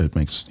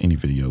any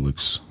video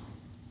looks.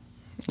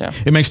 Yeah.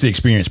 It makes the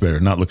experience better,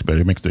 not look better.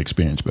 It makes the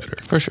experience better.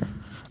 For sure.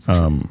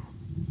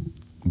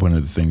 One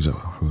of the things that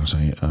I was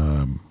saying,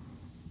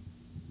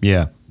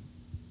 yeah,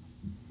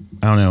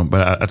 I don't know,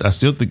 but I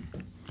still think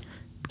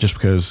just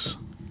because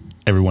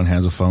everyone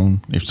has a phone,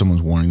 if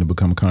someone's wanting to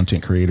become a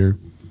content creator,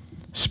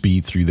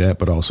 speed through that,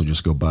 but also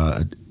just go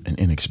buy an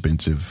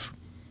inexpensive,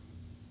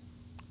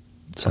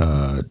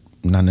 not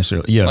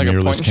necessarily, like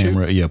mirrorless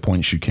camera, point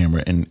and shoot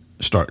camera, and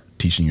start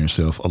teaching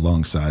yourself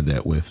alongside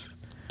that with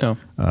your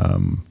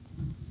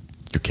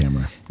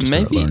camera.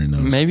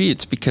 Maybe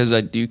it's because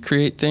I do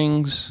create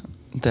things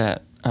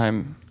that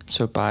I'm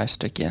so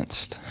biased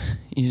against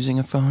using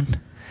a phone.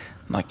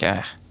 I'm like,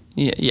 yeah.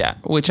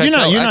 Which you're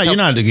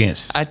not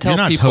against. I tell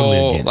people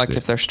totally like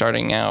if they're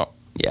starting out,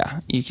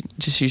 you can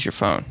just use your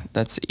phone.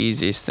 That's the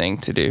easiest thing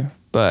to do.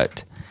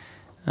 But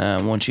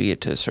once you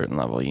get to a certain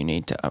level, you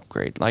need to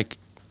upgrade. Like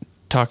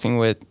talking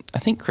with, I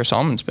think Chris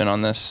Allman's been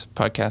on this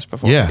podcast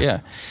before. Yeah.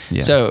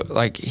 So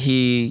like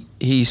he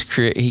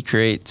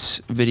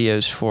creates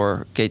videos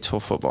for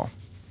Gatesville football,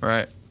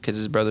 right? Because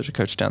his brother's a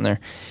coach down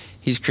there.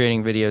 He's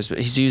creating videos, but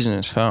he's using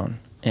his phone.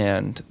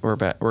 And we're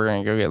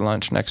going to go get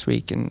lunch next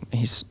week, and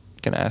he's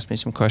going to ask me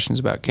some questions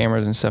about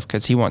cameras and stuff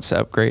because he wants to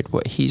upgrade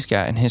what he's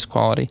got in his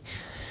quality.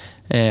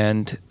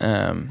 And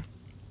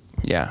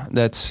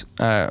that's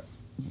I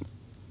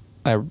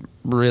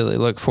really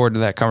look forward to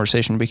that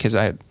conversation because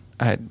I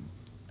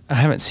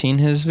haven't seen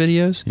his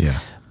videos. Yeah.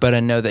 But I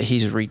know that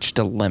he's reached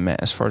a limit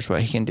as far as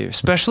what he can do,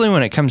 especially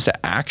when it comes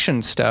to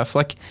action stuff.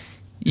 Like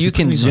you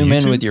can zoom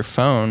in with your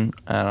phone.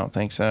 I don't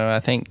think so. I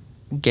think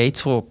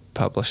Gatesville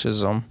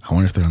publishes them. I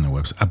wonder if they're on their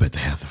website. I bet they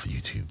have them for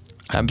YouTube.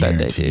 I bet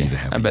they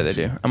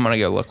do. I'm going to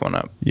go look one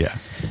up. Yeah.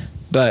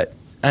 But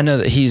I know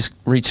that he's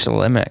reached a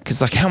limit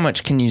because, like, how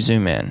much can you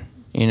zoom in?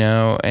 You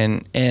know,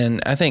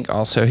 and I think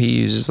also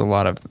he uses a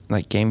lot of,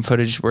 like, game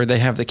footage where they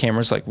have the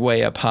cameras, like,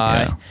 way up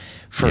high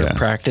for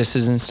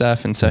practices and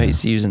stuff. And so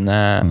he's using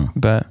that.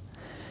 But,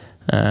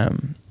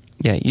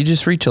 you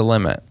just reach a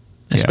limit,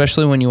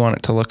 especially when you want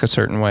it to look a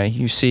certain way.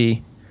 You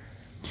see...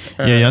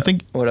 I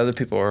think what other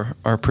people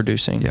are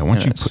producing. Yeah,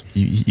 once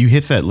you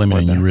hit that limit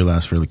and you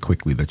realize fairly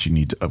quickly that you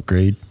need to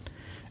upgrade,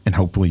 and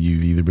hopefully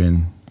you've either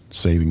been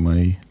saving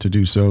money to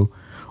do so,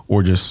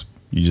 or you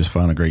just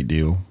find a great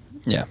deal.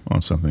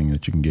 On something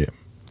that you can get.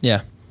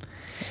 Yeah,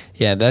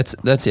 that's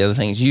the other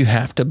thing is you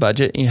have to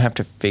budget. You have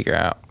to figure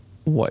out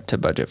what to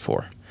budget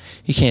for.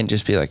 You can't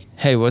just be like,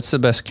 hey, what's the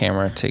best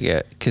camera to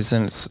get? Because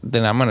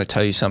then I'm going to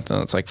tell you something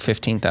that's like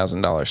 $15,000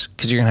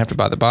 because you're going to have to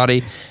buy the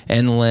body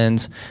and the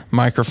lens,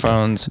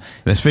 microphones.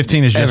 That's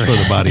 15 is just for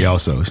the body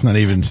also. It's not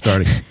even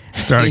starting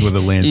with a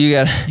lens.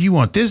 You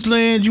want this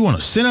lens? You want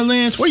a center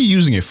lens? What are you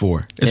using it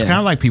for? It's kind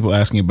of like people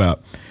asking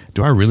about,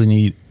 do I really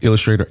need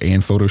Illustrator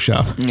and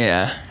Photoshop?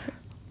 Yeah.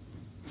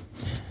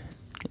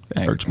 It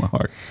hurts my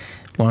heart.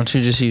 Why don't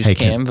you just use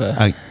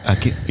Canva?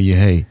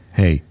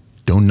 Hey,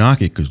 don't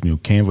knock it because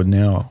Canva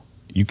now,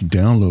 you can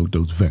download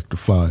those vector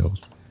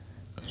files.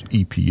 That's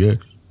EPS.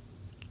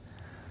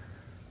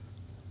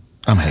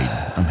 I'm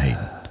hating.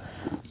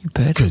 You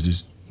petty. Because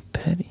it's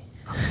petty.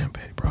 I'm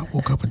petty, bro. I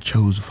woke up and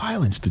chose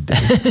violence today.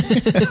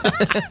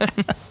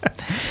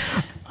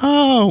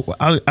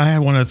 I had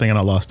one other thing and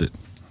I lost it.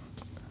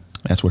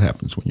 That's what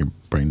happens when your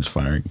brain is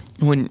firing.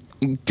 When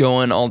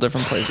going all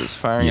different places,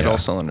 firing at all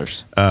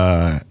cylinders.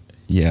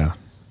 Yeah,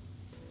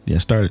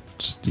 start.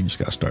 You just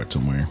got to start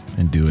somewhere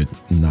and do it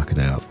and knock it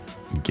out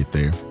and get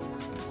there.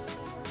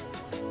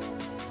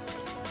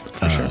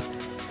 For sure.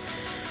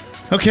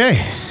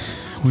 Okay,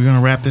 we're going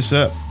to wrap this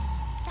up.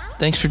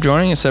 Thanks for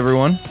joining us,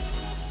 everyone.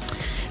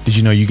 Did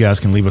you know you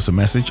guys can leave us a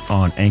message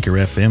on Anchor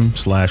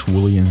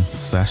FM/Woolly and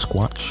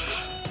Sasquatch?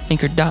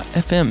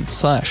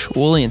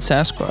 Anchor.fm/Woolly and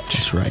Sasquatch.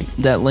 That's right.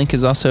 That link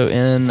is also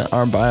in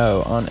our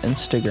bio on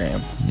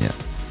Instagram. Yeah.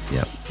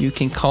 You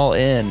can call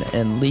in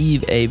and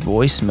leave a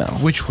voicemail.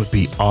 Which would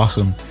be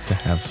awesome to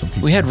have some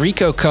people. We had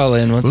Rico call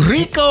in.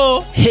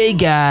 Rico! Hey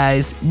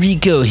guys,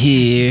 Rico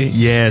here.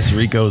 Yes,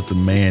 Rico's the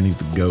man. He's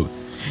the GOAT.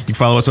 You can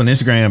follow us on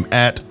Instagram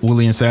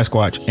 @Woolly and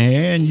Sasquatch.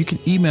 And you can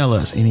email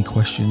us any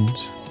questions,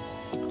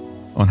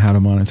 on how to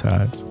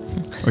monetize,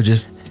 or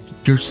just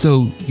your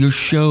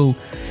show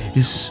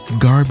is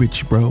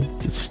garbage, bro.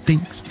 It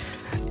stinks.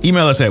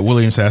 Email us at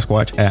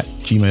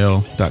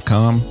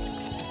williamsasquatch@gmail.com.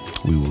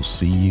 We will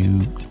see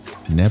you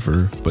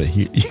never, but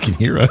you can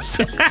hear us.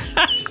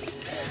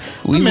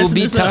 We will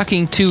be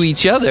talking to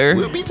each other.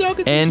 We'll be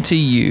talking and to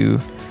you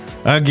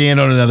again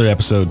on another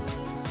episode.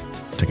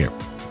 Take care.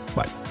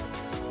 Bye.